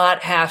will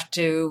not have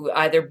to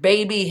either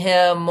baby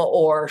him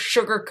or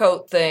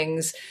sugarcoat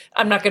things.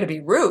 I'm not going to be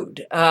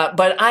rude,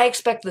 but I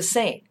expect the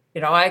same.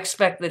 I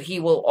expect that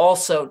he will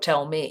also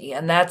tell me.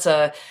 And that's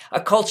a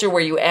culture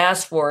where you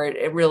ask for it.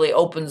 It really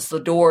opens the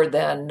door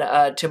then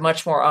to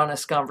much more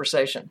honest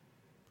conversation.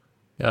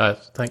 Yeah,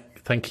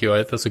 thank you.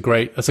 That's a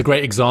great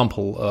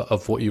example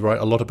of what you write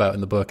a lot about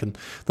in the book. And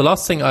the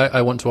last thing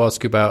I want to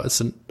ask you about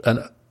is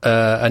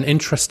an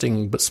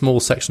interesting but small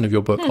section of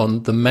your book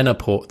on the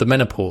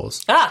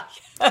menopause.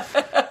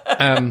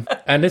 And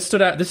this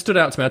stood out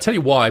to me. I'll tell you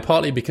why.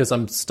 Partly because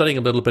I'm studying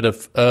a little bit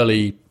of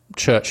early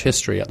church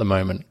history at the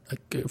moment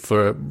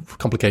for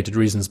complicated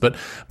reasons, but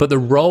the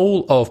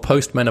role of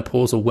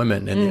postmenopausal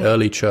women in the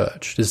early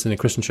church, this is in the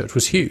Christian church,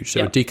 was huge.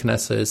 They were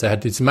deaconesses, they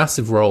had this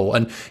massive role.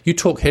 And you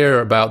talk here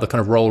about the kind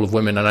of role of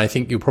women, and I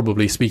think you're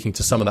probably speaking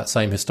to some of that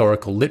same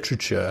historical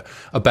literature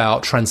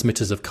about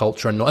transmitters of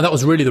culture. And that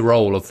was really the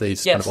role of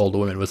these kind of older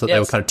women, was that they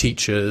were kind of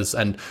teachers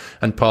and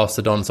passed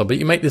it on. So, but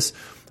you make this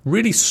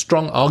really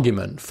strong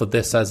argument for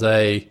this as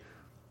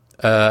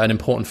an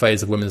important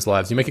phase of women's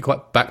lives. You make it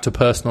quite back to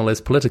personal is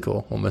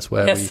political, almost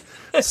where we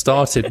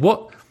started.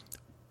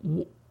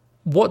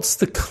 What's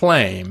the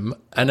claim,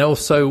 and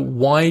also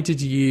why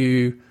did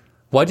you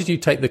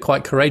take the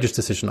quite courageous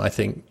decision, I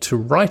think, to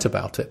write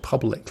about it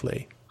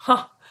publicly?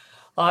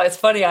 It's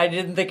funny. I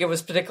didn't think it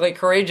was particularly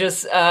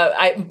courageous.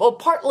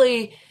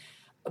 Partly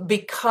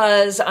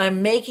because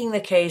I'm making the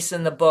case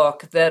in the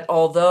book that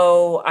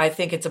although I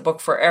think it's a book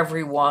for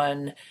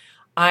everyone,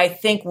 I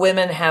think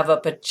women have a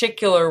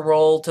particular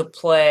role to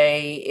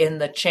play in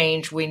the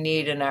change we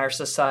need in our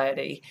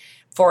society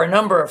for a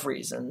number of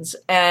reasons.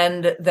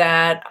 And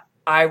that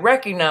I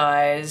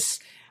recognize,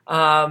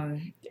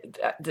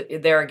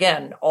 there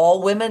again,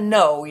 all women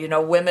know,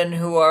 women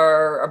who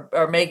are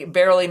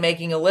barely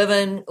making a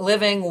living,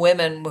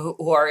 women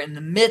who are in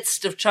the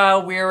midst of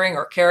child rearing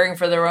or caring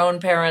for their own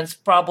parents,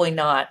 probably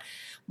not.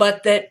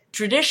 But that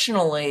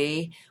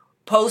traditionally,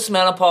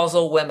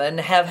 postmenopausal women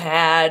have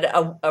had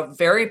a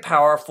very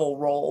powerful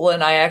role.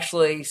 And I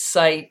actually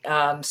cite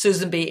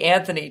Susan B.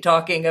 Anthony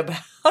talking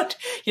about,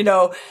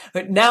 now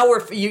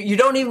you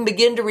don't even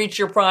begin to reach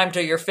your prime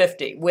till you're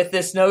 50, with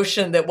this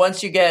notion that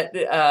once you get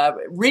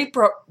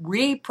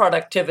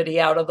reproductivity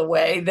out of the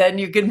way, then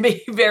you can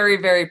be very,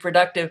 very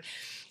productive.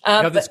 You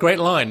have this great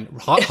line: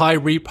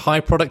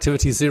 high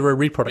productivity, zero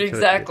reproductivity.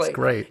 Exactly. It's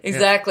great.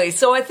 Exactly. Yeah.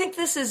 So I think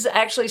this is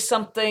actually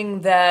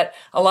something that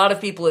a lot of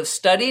people have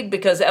studied,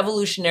 because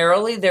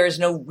evolutionarily there is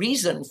no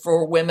reason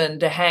for women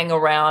to hang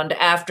around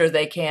after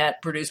they can't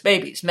produce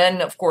babies.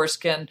 Men, of course,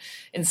 can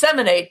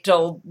inseminate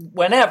till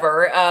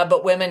whenever,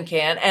 but women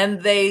can't.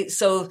 And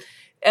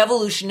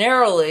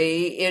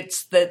evolutionarily,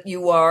 it's that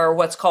you are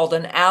what's called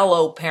an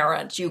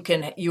alloparent.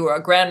 You are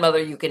a grandmother.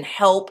 You can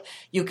help.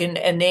 You can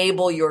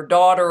enable your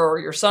daughter or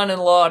your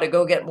son-in-law to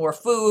go get more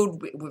food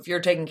if you're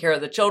taking care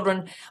of the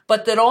children.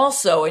 But that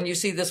also, and you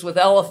see this with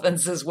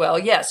elephants as well,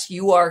 yes,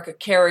 you are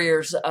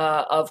carriers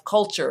of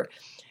culture.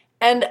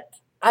 And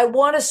I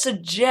want to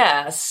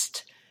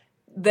suggest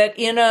that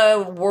in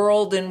a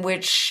world in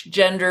which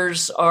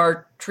genders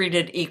are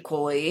treated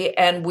equally,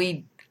 and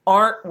we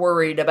aren't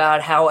worried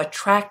about how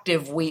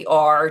attractive we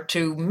are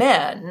to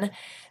men,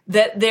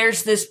 that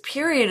there's this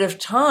period of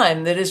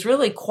time that is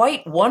really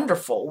quite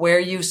wonderful, where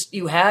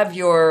you have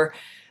your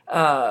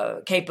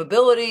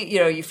capability,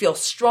 you feel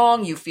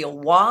strong, you feel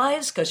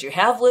wise because you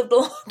have lived a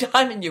long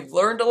time and you've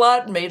learned a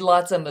lot and made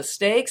lots of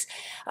mistakes.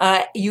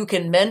 You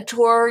can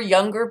mentor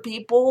younger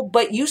people,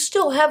 but you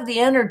still have the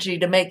energy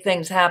to make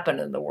things happen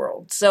in the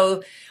world.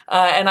 So,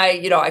 and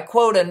I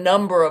quote a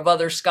number of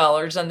other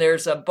scholars, and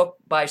there's a book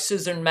by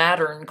Susan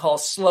Mattern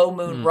called Slow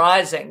Moon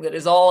Rising that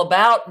is all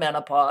about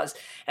menopause.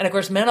 And of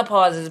course,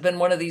 menopause has been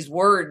one of these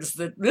words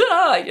that,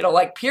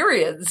 like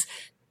periods,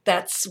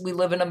 we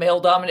live in a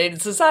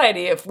male-dominated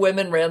society. If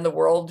women ran the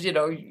world,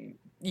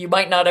 you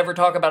might not ever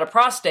talk about a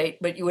prostate,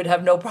 but you would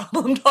have no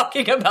problem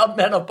talking about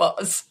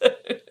menopause.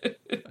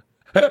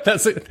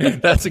 That's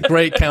a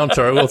great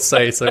counter, I will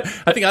say. So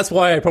I think that's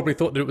why I probably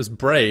thought that it was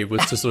brave,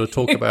 was to sort of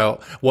talk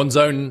about one's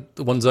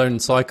own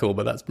cycle,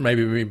 but that's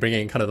maybe me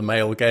bringing kind of the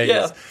male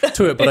gaze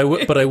to it. But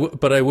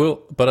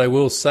I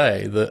will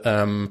say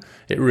that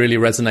it really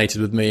resonated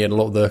with me and a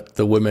lot of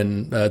the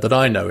women that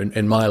I know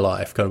in my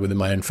life, kind of within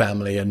my own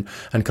family and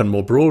kind of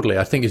more broadly.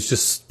 I think it's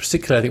just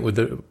particularly, I think, with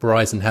the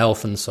Verizon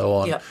Health and so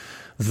on. Yeah.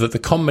 The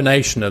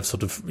combination of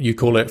sort of, you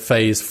call it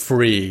phase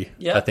 3,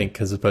 I think,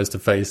 as opposed to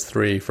phase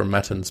 3 from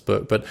Mattern's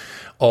book, but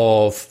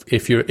of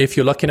if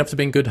you're lucky enough to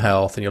be in good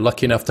health and you're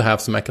lucky enough to have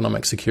some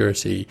economic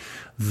security,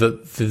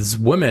 that there's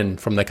women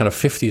from their kind of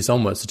 50s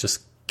onwards are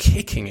just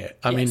kicking it.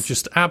 I mean,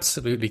 just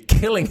absolutely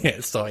killing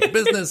it, starting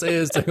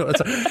businesses,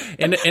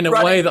 in a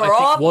way that I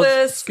think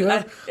was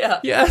good.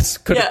 Yes,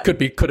 could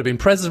have been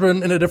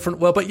president in a different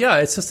world, but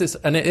it's just this,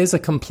 and it is a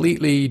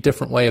completely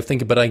different way of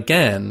thinking. But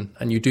again,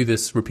 and you do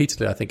this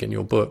repeatedly, I think, in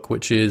your book,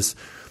 which is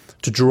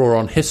to draw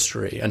on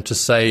history and to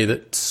say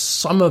that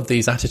some of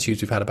these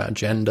attitudes we've had about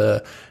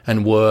gender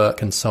and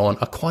work and so on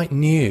are quite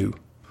new.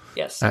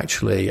 Yes,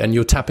 actually, and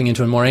you're tapping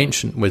into a more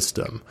ancient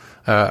wisdom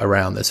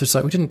around this. It's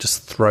like we didn't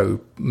just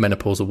throw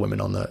menopausal women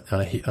on the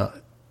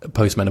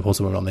postmenopausal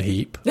women on the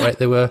heap, right?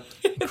 They were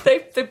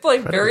they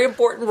played very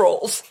important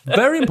roles,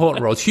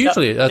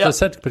 hugely. As I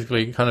said,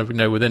 particularly kind of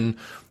within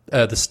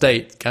the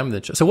state can be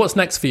the church. So what's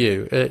next for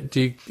you?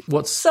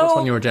 What's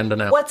on your agenda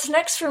now? What's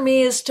next for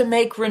me is to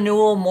make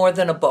renewal more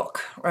than a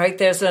book, right?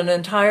 There's an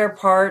entire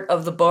part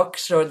of the book,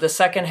 so the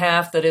second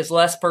half that is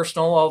less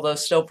personal, although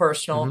still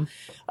personal,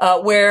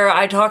 where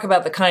I talk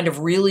about the kind of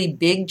really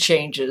big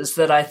changes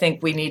that I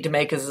think we need to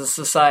make as a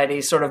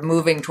society, sort of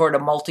moving toward a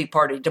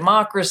multi-party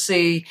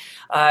democracy,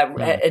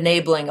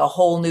 enabling a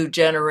whole new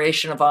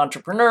generation of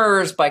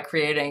entrepreneurs by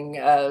creating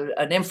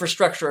an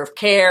infrastructure of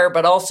care,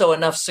 but also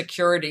enough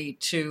security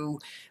to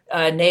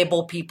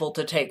enable people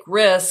to take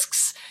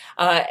risks,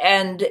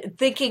 and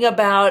thinking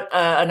about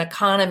an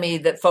economy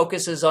that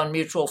focuses on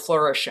mutual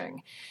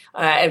flourishing.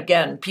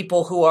 Again,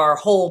 people who are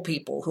whole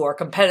people, who are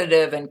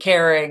competitive and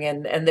caring,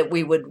 and that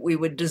we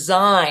would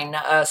design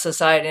a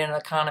society and an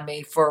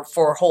economy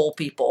for whole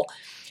people.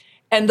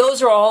 And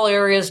those are all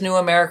areas New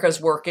America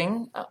is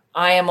working.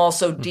 I am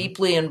also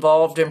deeply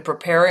involved in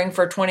preparing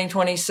for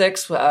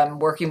 2026. I'm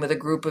working with a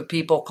group of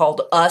people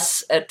called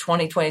Us at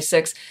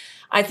 2026.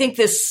 I think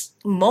this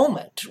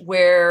moment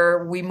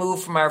where we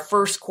move from our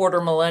first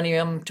quarter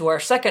millennium to our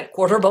second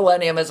quarter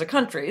millennium as a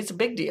country, it's a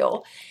big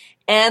deal.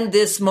 And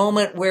this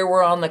moment where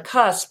we're on the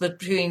cusp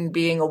between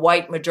being a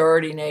white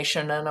majority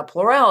nation and a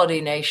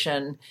plurality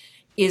nation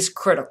is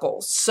critical.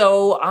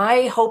 So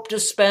I hope to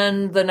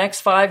spend the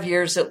next 5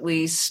 years at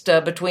least,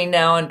 between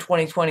now and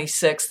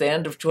 2026, the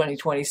end of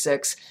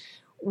 2026,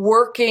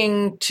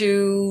 working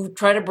to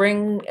try to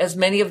bring as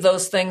many of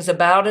those things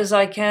about as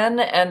I can,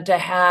 and to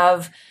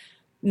have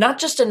not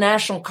just a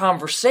national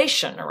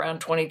conversation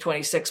around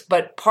 2026,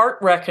 but part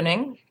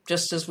reckoning,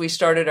 just as we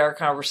started our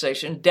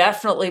conversation,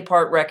 definitely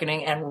part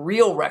reckoning and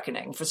real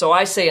reckoning. So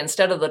I say,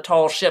 instead of the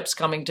tall ships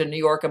coming to New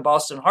York and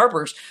Boston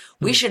harbors,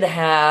 we should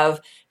have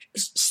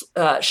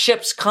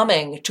ships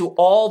coming to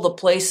all the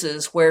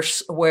places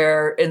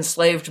where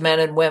enslaved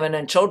men and women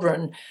and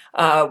children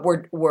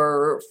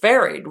were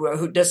ferried,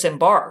 who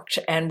disembarked.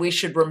 And we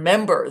should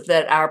remember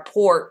that our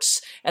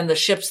ports and the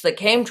ships that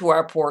came to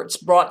our ports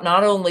brought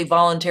not only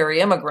voluntary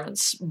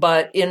immigrants,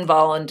 but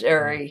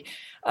involuntary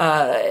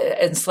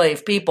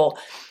enslaved people.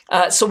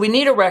 So we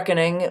need a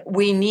reckoning.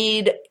 We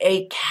need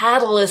a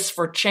catalyst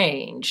for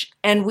change.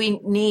 And we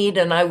need,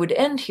 and I would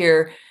end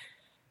here,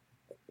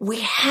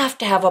 we have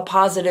to have a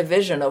positive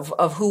vision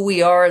of who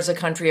we are as a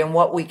country and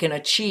what we can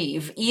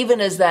achieve,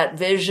 even as that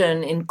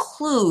vision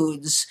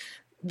includes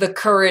the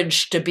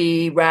courage to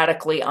be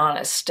radically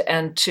honest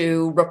and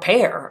to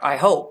repair, I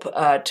hope,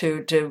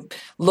 to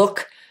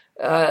look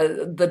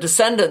the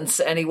descendants,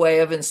 anyway,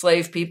 of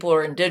enslaved people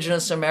or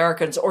indigenous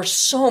Americans or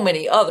so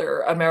many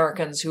other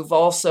Americans who've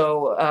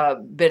also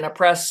been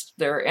oppressed,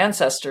 their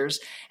ancestors,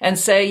 and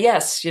say,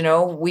 yes,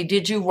 we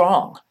did you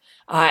wrong,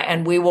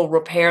 and we will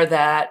repair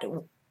that,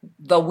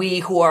 the we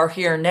who are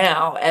here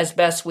now, as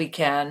best we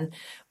can,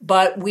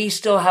 but we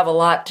still have a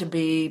lot to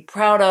be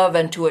proud of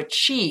and to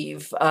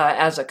achieve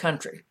as a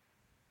country.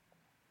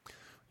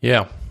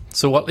 Yeah.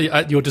 So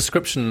what your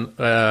description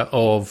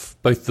of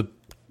both the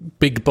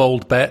big,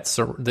 bold bets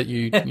that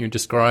you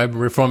describe,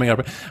 reforming our,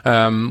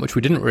 which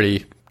we didn't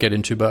really get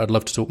into, but I'd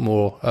love to talk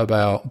more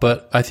about.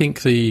 But I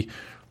think the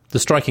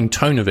striking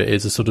tone of it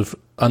is a sort of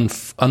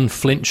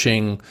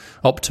unflinching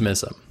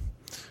optimism.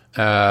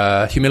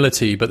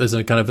 Humility, but there's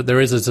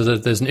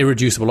there's an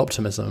irreducible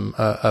optimism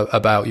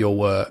about your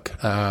work,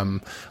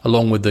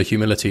 along with the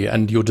humility.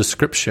 And your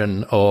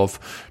description of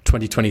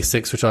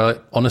 2026, which I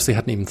honestly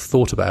hadn't even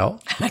thought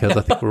about, because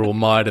I think we're all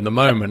mired in the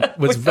moment,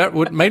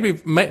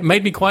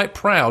 made me quite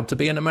proud to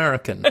be an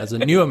American, as a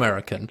new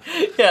American.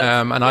 Yes,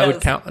 and I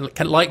would count,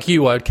 like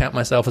you, I would count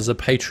myself as a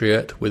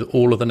patriot with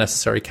all of the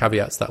necessary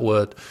caveats that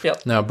word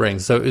now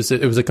brings. So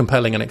it was a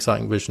compelling and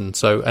exciting vision.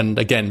 So, and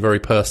again, very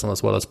personal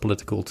as well as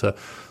political to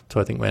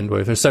I think end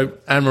with. So,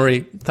 Anne-Marie,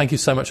 thank you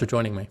so much for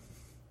joining me.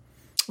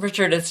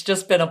 Richard, it's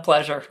just been a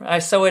pleasure. I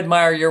so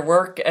admire your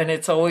work, and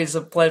it's always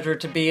a pleasure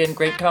to be in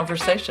great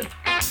conversation.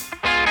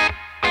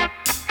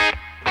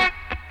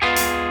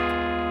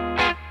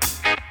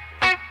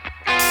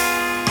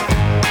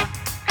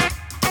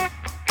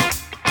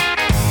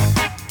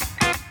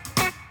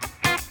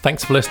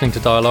 Thanks for listening to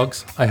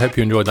Dialogues. I hope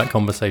you enjoyed that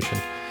conversation.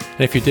 And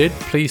if you did,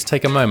 please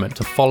take a moment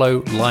to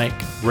follow, like,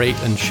 rate,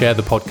 and share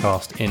the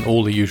podcast in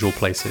all the usual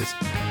places.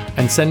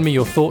 And send me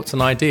your thoughts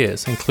and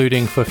ideas,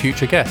 including for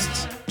future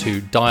guests,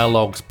 to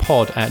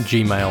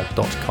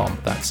dialoguespod@gmail.com.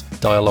 That's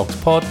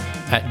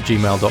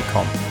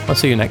dialoguespod@gmail.com. I'll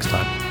see you next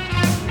time.